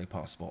best way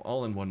possible,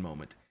 all in one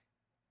moment.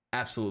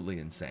 Absolutely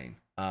insane.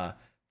 The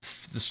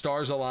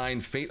stars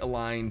aligned, fate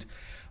aligned.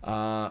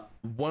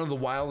 One of the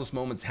wildest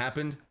moments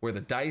happened where the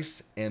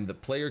dice and the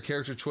player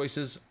character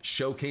choices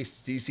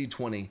showcased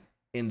DC20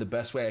 in the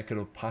best way I could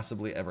have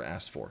possibly ever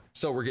asked for.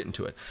 So we're getting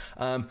to it.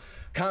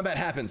 Combat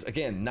happens.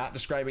 Again, not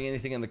describing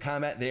anything in the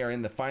combat. They are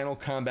in the final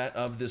combat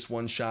of this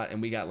one shot,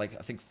 and we got like,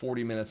 I think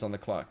 40 minutes on the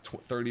clock,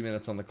 30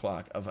 minutes on the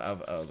clock of I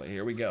was like,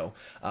 here we go.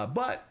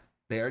 But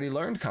they already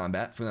learned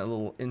combat from that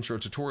little intro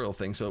tutorial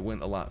thing, so it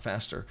went a lot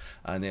faster,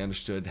 and they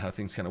understood how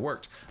things kind of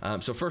worked.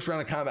 So first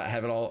round of combat, I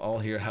have it all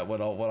here,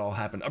 what all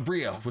happened.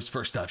 Aabria was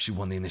first up. She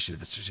won the initiative.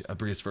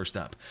 Abria's first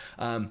up.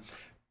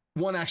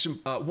 One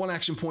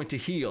action point to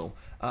heal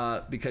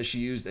because she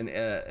used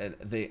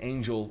the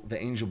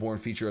Angelborn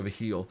feature of a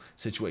heal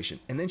situation,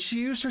 and then she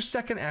used her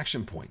second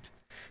action point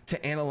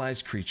to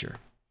analyze creature.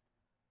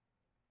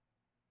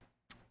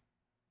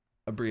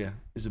 Aabria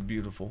is a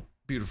beautiful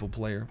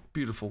player,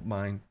 beautiful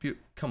mind.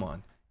 Come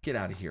on, get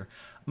out of here.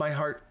 My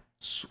heart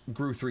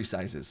grew 3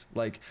 sizes.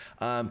 Like,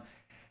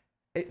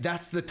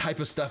 that's the type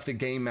of stuff that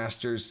game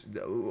masters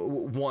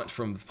want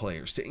from the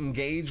players, to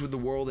engage with the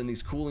world in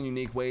these cool and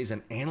unique ways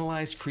and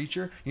analyze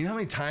creature. You know how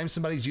many times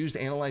somebody's used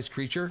analyze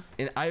creature?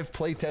 And I have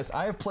played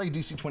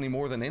DC20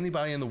 more than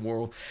anybody in the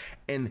world.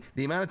 And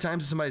the amount of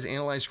times somebody's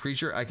analyzed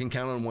creature, I can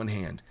count on one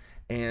hand.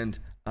 And,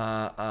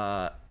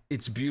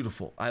 it's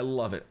beautiful. I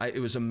love it. It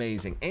was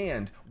amazing.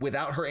 And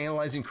without her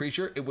analyzing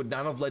creature, it would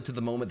not have led to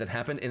the moment that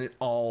happened, and it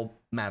all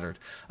mattered.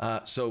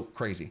 So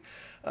crazy.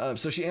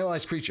 So she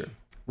analyzed creature,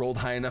 rolled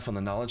high enough on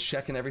the knowledge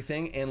check and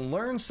everything, and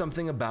learned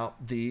something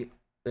about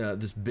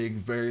this big,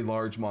 very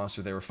large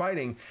monster they were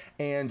fighting.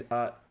 And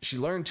she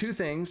learned 2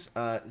 things.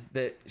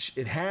 That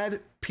it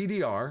had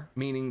PDR,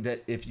 meaning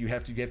that if you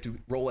have to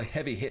roll a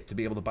heavy hit to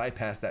be able to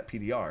bypass that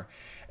PDR.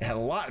 It had a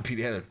lot of PDR.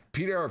 It had a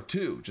PDR of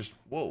 2, just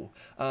whoa.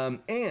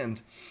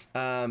 And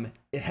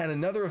it had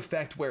another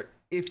effect where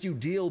if you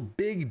deal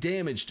big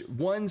damage to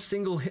one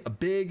single hit, a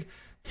big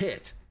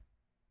hit,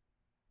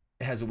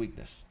 it has a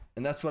weakness.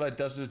 And that's what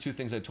those are the 2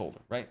 things I told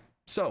her, right?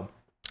 So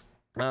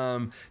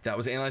that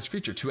was analyze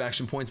creature, 2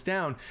 action points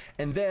down.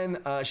 And then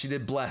she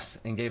did bless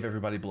and gave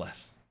everybody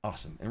bless.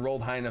 Awesome. And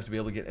rolled high enough to be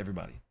able to get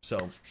everybody. So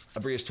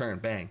Aabria's turn,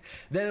 bang.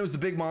 Then it was the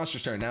big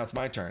monster's turn. Now it's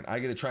my turn. I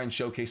get to try and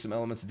showcase some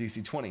elements of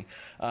DC20.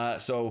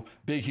 So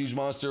big, huge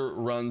monster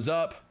runs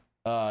up,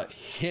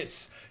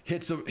 hits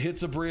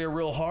Aabria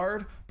real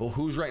hard. But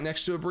who's right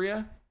next to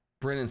Aabria?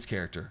 Brennan's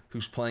character,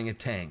 who's playing a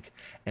tank.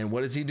 And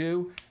what does he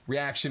do?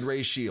 Reaction,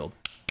 raise shield.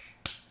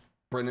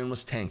 Brennan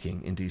was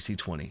tanking in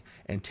DC20,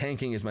 and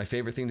tanking is my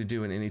favorite thing to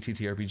do in any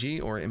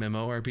TTRPG or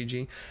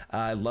MMORPG.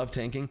 I love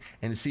tanking,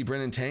 and to see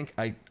Brennan tank,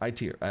 I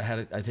tear. I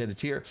had a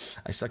tear.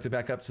 I sucked it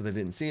back up so they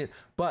didn't see it,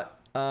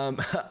 but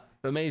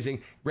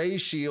amazing.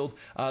 Raise shield.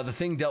 The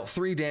thing dealt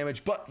 3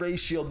 damage, but raise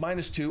shield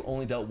 -2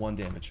 only dealt 1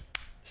 damage.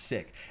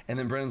 Sick. And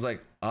then Brennan's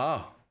like,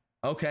 oh,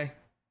 okay.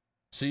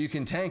 So you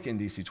can tank in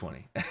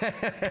DC20.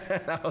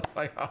 And I was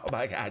like, oh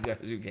my God, yes,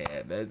 you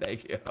can.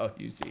 Thank you. Oh,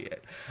 you see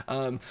it.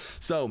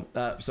 So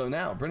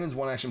now Brennan's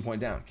 1 action point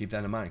down. Keep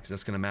that in mind, because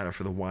that's going to matter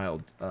for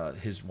the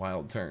his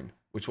wild turn,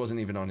 which wasn't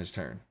even on his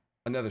turn.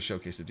 Another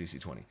showcase of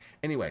DC20.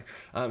 Anyway,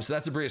 so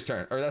that's Aabria's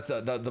turn, or that's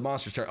the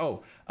monster's turn.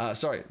 Oh,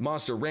 sorry.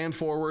 Monster ran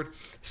forward,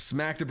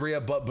 smacked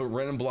Aabria, but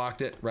Brennan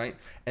blocked it, right?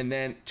 And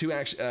then two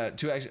action,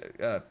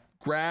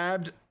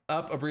 grabbed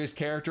up Aabria's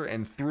character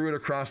and threw it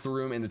across the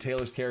room into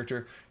Taylor's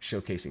character,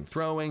 showcasing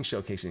throwing,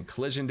 showcasing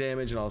collision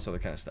damage, and all this other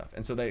kind of stuff.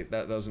 And so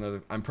that was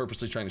another. I'm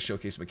purposely trying to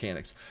showcase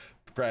mechanics.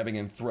 Grabbing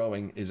and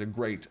throwing is a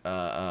great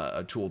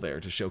a tool there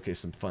to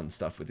showcase some fun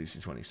stuff with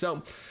DC20.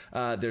 So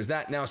there's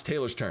that. Now it's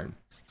Taylor's turn,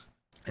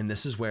 and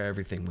this is where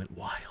everything went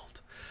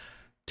wild.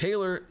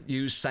 Taylor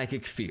used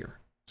Psychic Fear.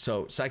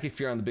 So Psychic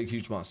Fear on the big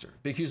huge monster.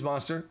 Big huge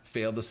monster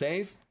failed the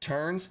save,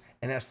 turns,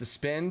 and has to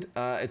spend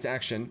its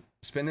action,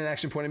 spend an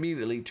action point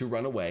immediately to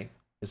run away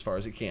as far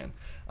as it can.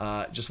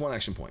 Just one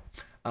action point.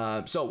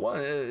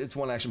 It's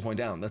one action point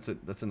down. That's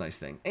a nice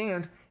thing.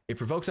 And it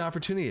provokes an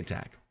opportunity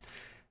attack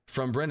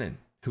from Brennan,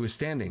 who is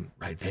standing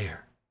right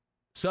there.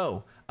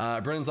 So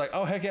Brennan's like,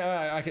 oh heck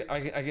yeah,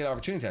 I get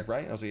opportunity attack,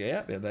 right? And I was like,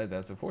 yeah,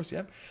 that's of course,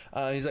 yep.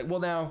 He's like, well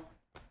now,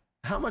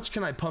 how much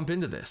can I pump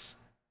into this?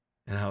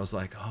 And I was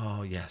like,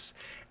 oh yes.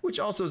 Which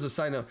also is a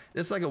side note,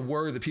 it's like a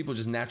word that people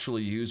just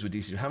naturally use with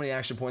DC. How many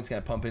action points can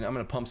I pump in? I'm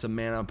going to pump some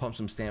mana, pump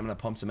some stamina,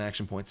 pump some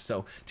action points.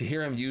 So to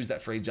hear him use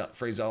that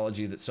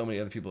phraseology that so many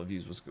other people have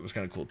used was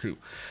kind of cool too.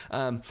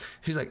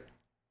 He's like,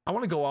 I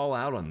want to go all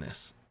out on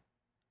this.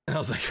 And I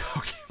was like,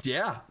 okay,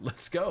 yeah,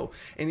 let's go.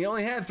 And he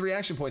only had 3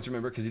 action points,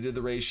 remember, because he did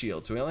the raised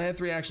shield. So he only had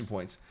 3 action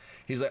points.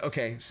 He's like,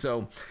 okay,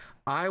 so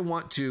I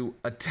want to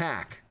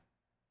attack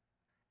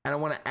and I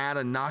want to add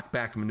a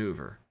knockback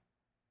maneuver.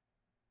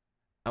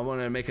 I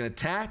want to make an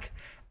attack,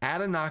 add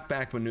a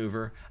knockback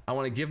maneuver. I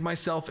want to give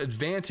myself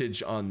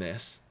advantage on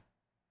this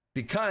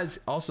because,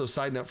 also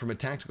side note from a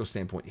tactical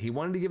standpoint, he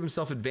wanted to give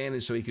himself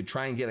advantage so he could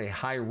try and get a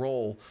high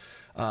roll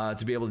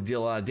to be able to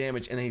deal a lot of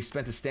damage. And then he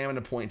spent a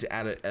stamina point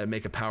to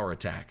make a power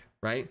attack,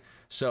 right?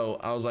 So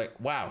I was like,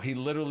 wow, he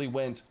literally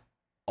went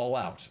all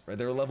out. Right?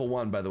 They're level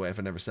 1, by the way, if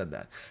I never said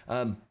that.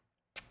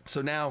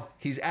 So now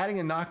he's adding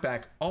a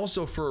knockback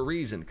also for a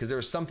reason, because there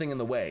was something in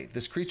the way.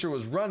 This creature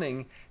was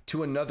running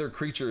to another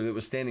creature that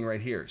was standing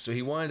right here. So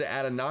he wanted to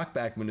add a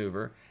knockback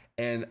maneuver.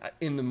 And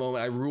in the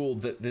moment I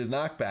ruled that the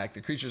knockback,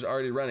 the creature's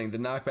already running, the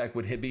knockback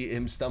would be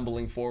him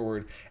stumbling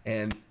forward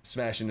and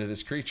smash into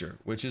this creature,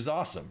 which is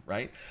awesome,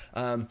 right?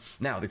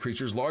 Now the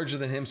creature's larger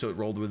than him, so it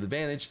rolled with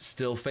advantage,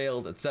 still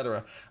failed,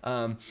 etc.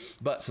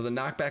 But so the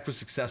knockback was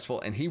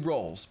successful and he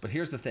rolls. But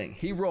here's the thing.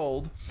 He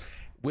rolled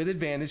with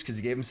advantage because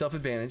he gave himself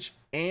advantage,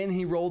 and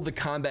he rolled the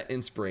combat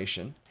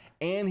inspiration,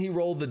 and he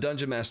rolled the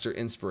dungeon master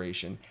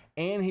inspiration,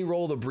 and he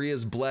rolled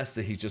Aabria's bless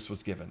that he just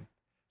was given.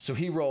 So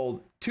he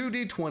rolled 2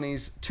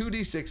 d20s, 2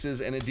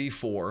 d6s, and a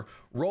d4,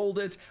 rolled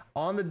it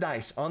on the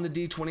dice, on the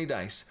d20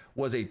 dice,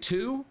 was a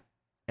 2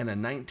 and a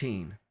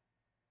 19.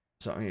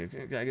 So I mean,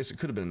 I guess it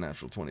could have been a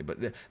natural 20, but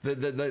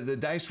the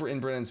dice were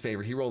in Brennan's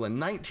favor. He rolled a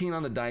 19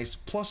 on the dice,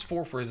 plus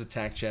 4 for his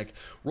attack check,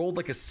 rolled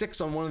like a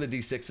 6 on one of the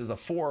d6s, a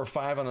 4 or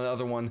 5 on the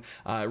other one,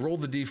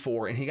 rolled the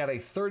d4, and he got a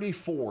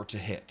 34 to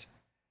hit,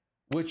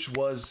 which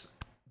was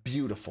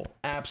beautiful,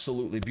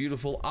 absolutely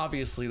beautiful.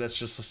 Obviously, that's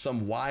just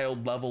some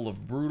wild level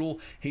of brutal.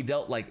 He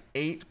dealt like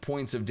 8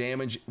 points of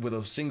damage with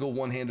a single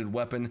one-handed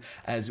weapon.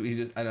 As he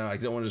just, I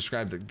don't want to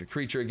describe the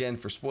creature again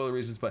for spoiler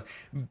reasons, but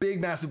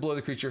big, massive blow to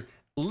the creature.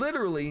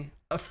 Literally,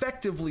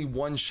 effectively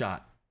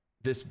one-shot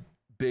this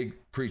big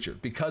creature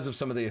because of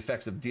some of the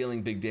effects of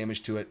dealing big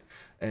damage to it,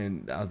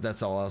 and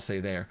that's all I'll say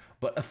there.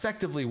 But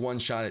effectively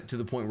one-shot it to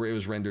the point where it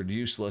was rendered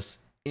useless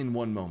in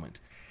one moment.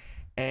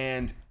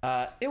 And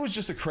it was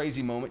just a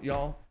crazy moment,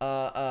 y'all,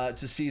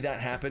 to see that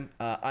happen.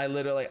 I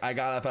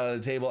got up out of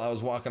the table. I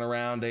was walking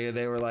around.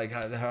 They were like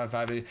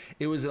high-fiving.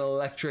 It was an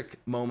electric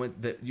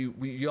moment that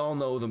you all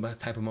know the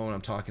type of moment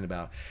I'm talking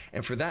about.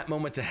 And for that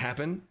moment to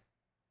happen,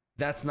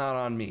 that's not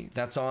on me.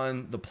 That's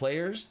on the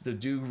players that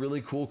do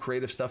really cool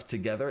creative stuff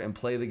together and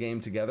play the game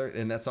together.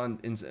 And that's on,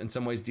 in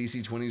some ways,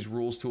 DC20's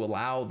rules to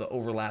allow the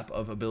overlap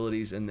of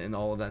abilities and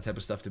all of that type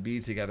of stuff to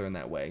be together in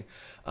that way.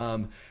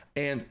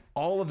 And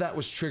all of that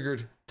was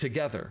triggered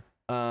together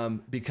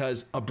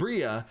because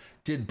Aabria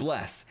did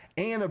Bless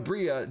and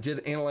Aabria did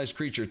Analyze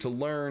Creature to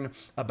learn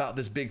about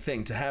this big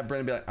thing, to have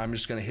Brennan be like, I'm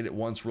just going to hit it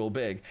once real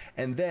big.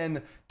 And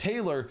then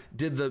Taylor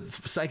did the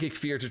Psychic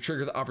Fear to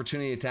trigger the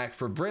opportunity attack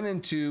for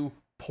Brennan to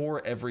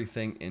pour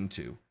everything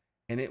into.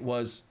 And it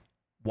was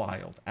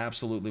wild,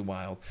 absolutely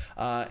wild.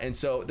 And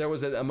so there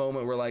was a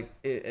moment where like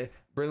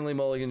Brennan Lee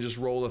Mulligan just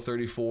rolled a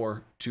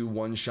 34 to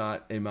one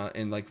shot and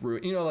like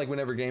like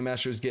whenever game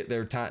masters get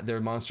their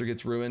monster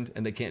gets ruined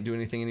and they can't do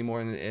anything anymore,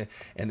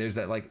 and there's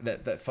that like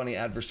that funny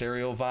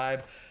adversarial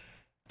vibe.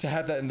 To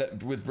have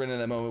that with Brennan in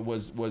that moment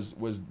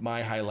was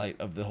my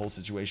highlight of the whole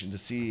situation, to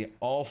see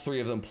all 3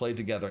 of them play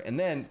together. And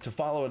then to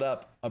follow it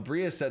up,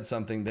 Aabria said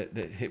something that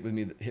hit with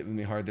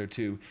me hard there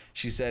too.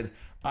 She said,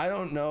 I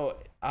don't know,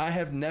 I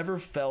have never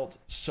felt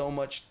so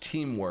much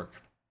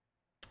teamwork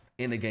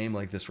in a game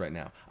like this right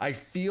now. I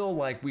feel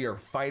like we are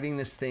fighting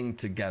this thing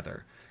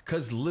together.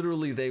 Because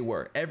literally they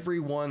were.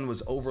 Everyone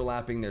was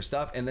overlapping their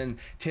stuff. And then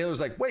Taylor's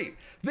like, wait,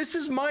 this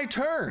is my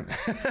turn.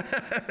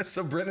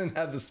 So Brennan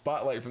had the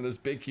spotlight from this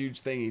big,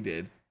 huge thing he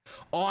did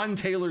on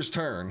Taylor's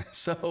turn.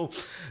 So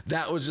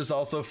that was just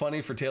also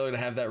funny for Taylor to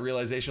have that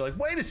realization. Like,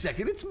 wait a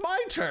second, it's my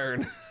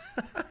turn.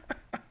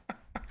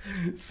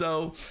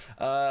 So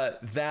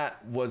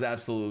that was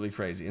absolutely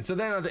crazy. And so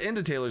then at the end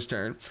of Taylor's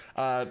turn,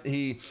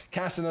 he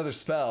cast another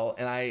spell,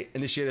 and I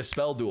initiated a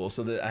spell duel.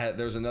 So that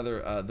there was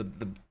another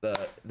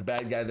the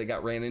bad guy that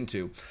got ran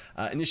into.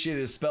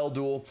 Initiated a spell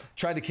duel,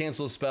 tried to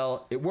cancel a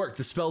spell. It worked.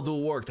 The spell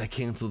duel worked. I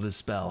canceled this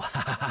spell.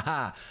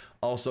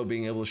 Also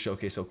being able to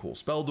showcase how cool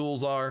spell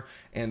duels are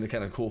and the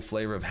kind of cool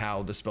flavor of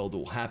how the spell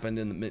duel happened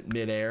in the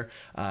midair.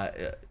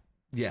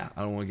 Yeah,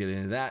 I don't want to get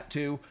into that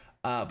too.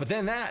 But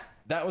then that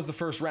was the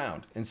first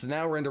round. And so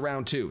now we're into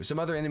round 2. Some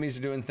other enemies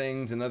are doing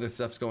things and other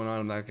stuff's going on.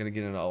 I'm not going to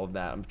get into all of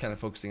that. I'm kind of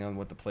focusing on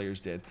what the players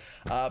did.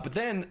 But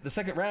then the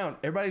second round,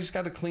 everybody just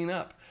got to clean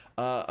up.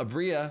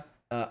 Aabria,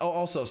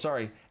 also,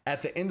 sorry,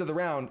 at the end of the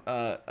round,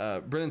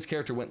 Brennan's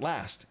character went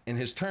last and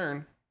his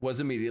turn was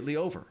immediately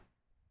over.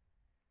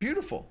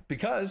 Beautiful,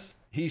 because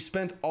he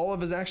spent all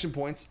of his action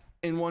points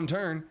in one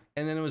turn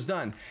and then it was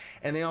done.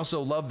 And they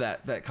also love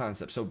that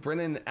concept. So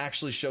Brennan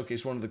actually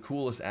showcased one of the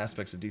coolest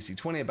aspects of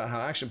DC20 about how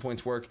action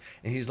points work.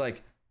 And he's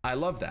like, I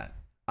love that.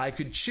 I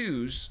could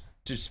choose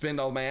to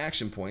spend all my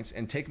action points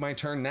and take my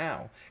turn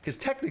now. Because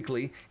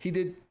technically he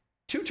did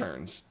 2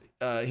 turns.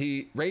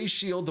 He raised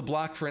shield to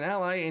block for an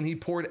ally and he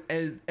poured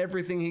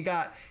everything he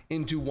got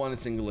into one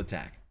single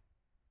attack.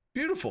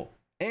 Beautiful.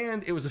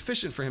 And it was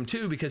efficient for him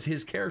too, because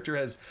his character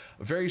has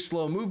a very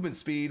slow movement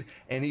speed,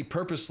 and he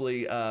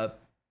purposely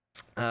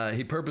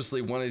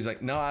wanted. He's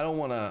like, no, I don't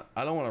want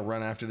to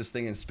run after this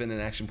thing and spend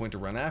an action point to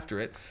run after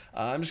it.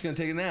 I'm just going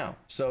to take it now.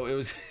 So it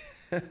was.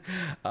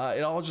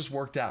 It all just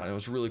worked out. It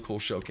was a really cool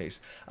showcase.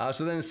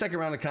 So then the second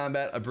round of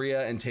combat,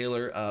 Aabria and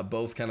Taylor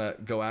both kind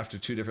of go after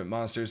 2 different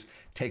monsters,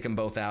 take them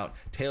both out.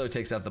 Taylor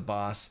takes out the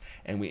boss,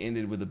 and we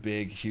ended with a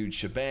big, huge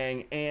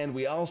shebang. And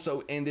we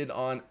also ended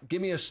on,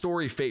 give me a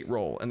story fate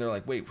roll. And they're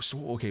like, wait,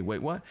 okay,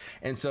 wait, what?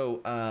 And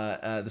so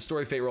the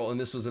story fate roll, and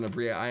this was an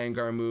Aabria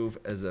Iyengar move,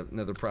 as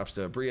another props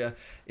to Aabria,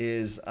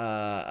 is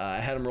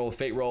I had him roll a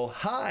fate roll.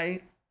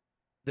 High,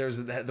 there's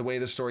the way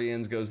the story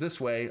ends goes this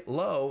way.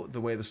 Low,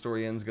 the way the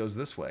story ends goes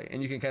this way.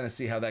 And you can kind of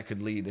see how that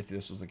could lead if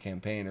this was a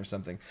campaign or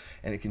something,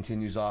 and it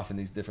continues off in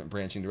these different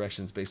branching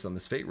directions based on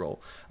this fate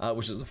roll,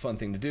 which is a fun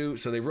thing to do.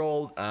 So they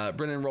rolled,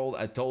 Brennan rolled.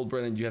 I told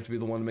Brennan, you have to be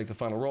the one to make the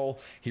final roll.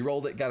 He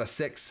rolled it, got a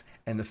 6,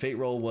 and the fate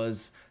roll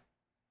was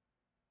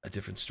a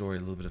different story,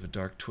 a little bit of a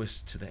dark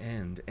twist to the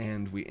end,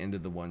 and we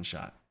ended the one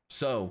shot.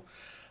 So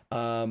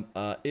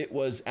it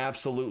was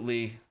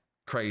absolutely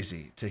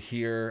crazy to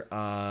hear,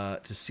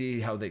 to see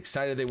how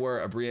excited they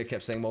were. Aabria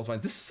kept saying multiple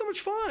times, this is so much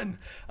fun,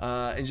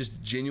 and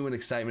just genuine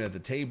excitement at the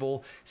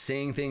table,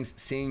 saying things,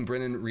 seeing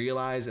Brennan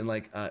realize and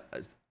like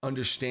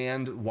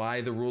understand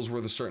why the rules were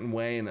the certain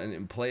way,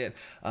 and play it,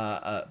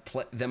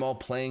 them all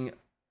playing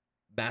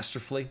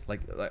masterfully,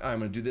 like I'm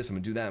gonna do this, I'm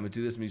gonna do that, I'm gonna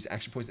do this, I'm gonna use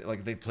action points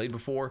like they played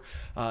before.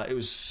 It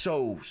was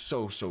so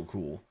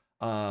cool.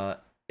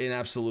 An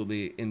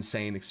absolutely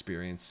insane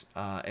experience,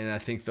 and I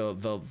think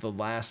the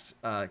last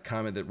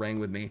comment that rang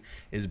with me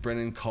is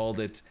Brennan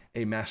called it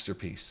a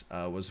masterpiece.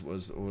 Was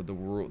the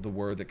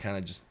word that kind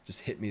of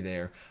just hit me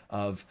there.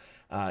 Of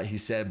he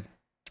said,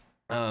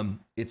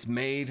 it's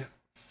made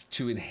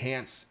to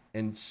enhance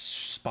and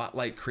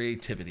spotlight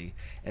creativity,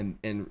 and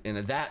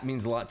that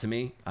means a lot to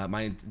me.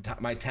 My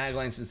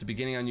tagline since the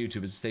beginning on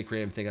YouTube is stay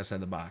creative and think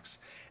outside the box,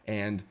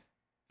 and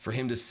for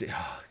him to see.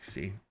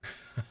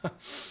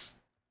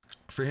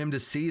 For him to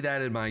see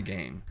that in my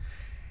game,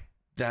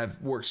 that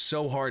I've worked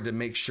so hard to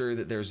make sure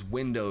that there's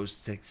windows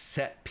to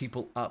set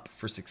people up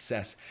for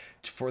success,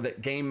 for the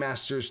game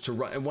masters to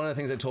run. And one of the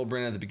things I told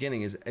Brennan at the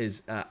beginning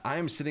is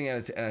I'm sitting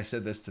at and I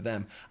said this to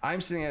them,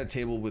 I'm sitting at a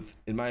table with,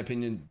 in my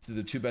opinion,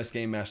 the 2 best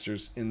game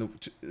masters in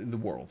the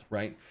world,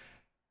 right?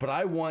 But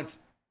I want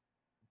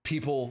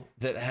people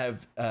that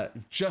have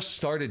just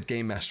started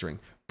game mastering,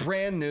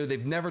 brand new,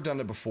 they've never done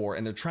it before,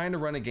 and they're trying to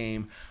run a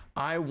game.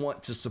 I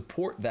want to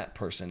support that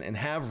person and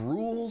have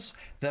rules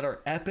that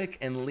are epic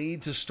and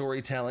lead to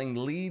storytelling,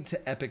 lead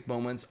to epic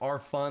moments, are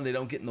fun, they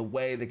don't get in the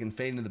way, they can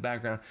fade into the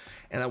background.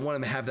 And I want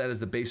them to have that as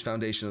the base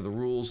foundation of the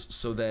rules,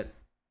 so that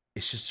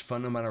it's just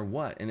fun no matter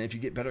what. And if you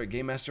get better at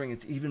game mastering,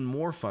 it's even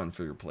more fun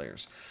for your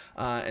players.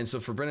 And so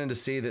for Brennan to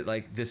see that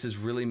like this is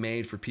really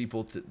made for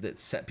people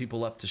that set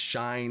people up to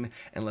shine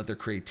and let their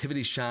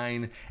creativity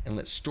shine and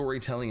let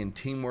storytelling and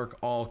teamwork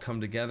all come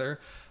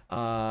together,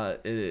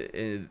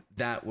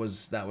 that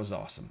was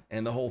awesome,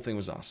 and the whole thing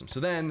was awesome. So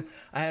then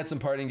I had some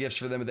parting gifts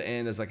for them at the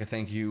end as like a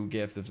thank you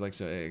gift. It was like,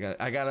 so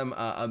I got them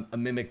a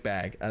mimic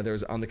bag. There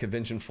was on the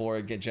convention floor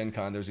at Gen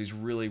Con, there's these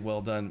really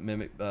well done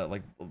mimic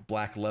like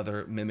black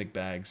leather mimic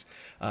bags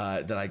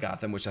that I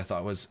got them, which I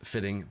thought was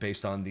fitting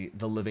based on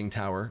the living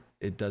tower.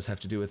 It does have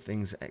to do with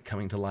things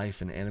coming to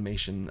life and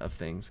animation of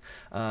things,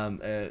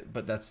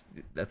 but that's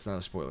not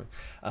a spoiler.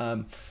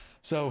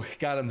 So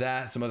got them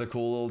that, some other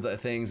cool little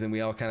things, and we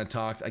all kind of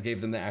talked. I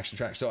gave them the action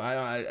track. So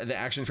the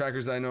action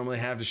trackers that I normally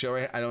have to show,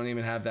 I don't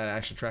even have that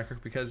action tracker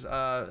because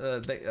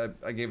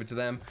I gave it to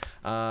them.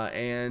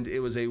 And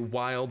it was a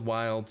wild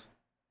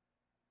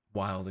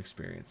wild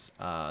experience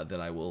that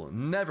I will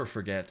never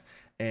forget.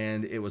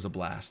 And it was a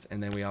blast.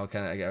 And then we all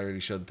kind of, I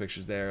already showed the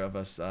pictures there of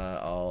us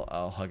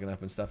all hugging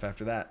up and stuff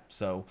after that.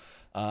 So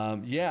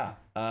yeah,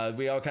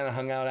 we all kind of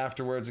hung out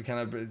afterwards and kind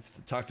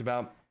of talked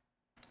about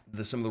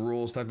some of the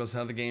rules, talked about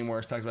how the game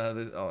works, talked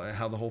about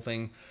how the whole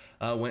thing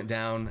went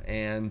down,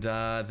 and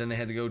then they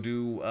had to go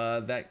do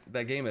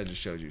that game I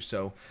just showed you.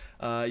 So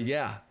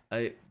yeah,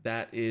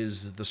 that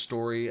is the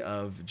story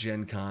of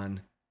Gen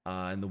Con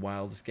and the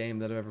wildest game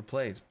that I've ever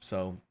played.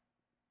 So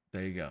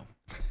there you go.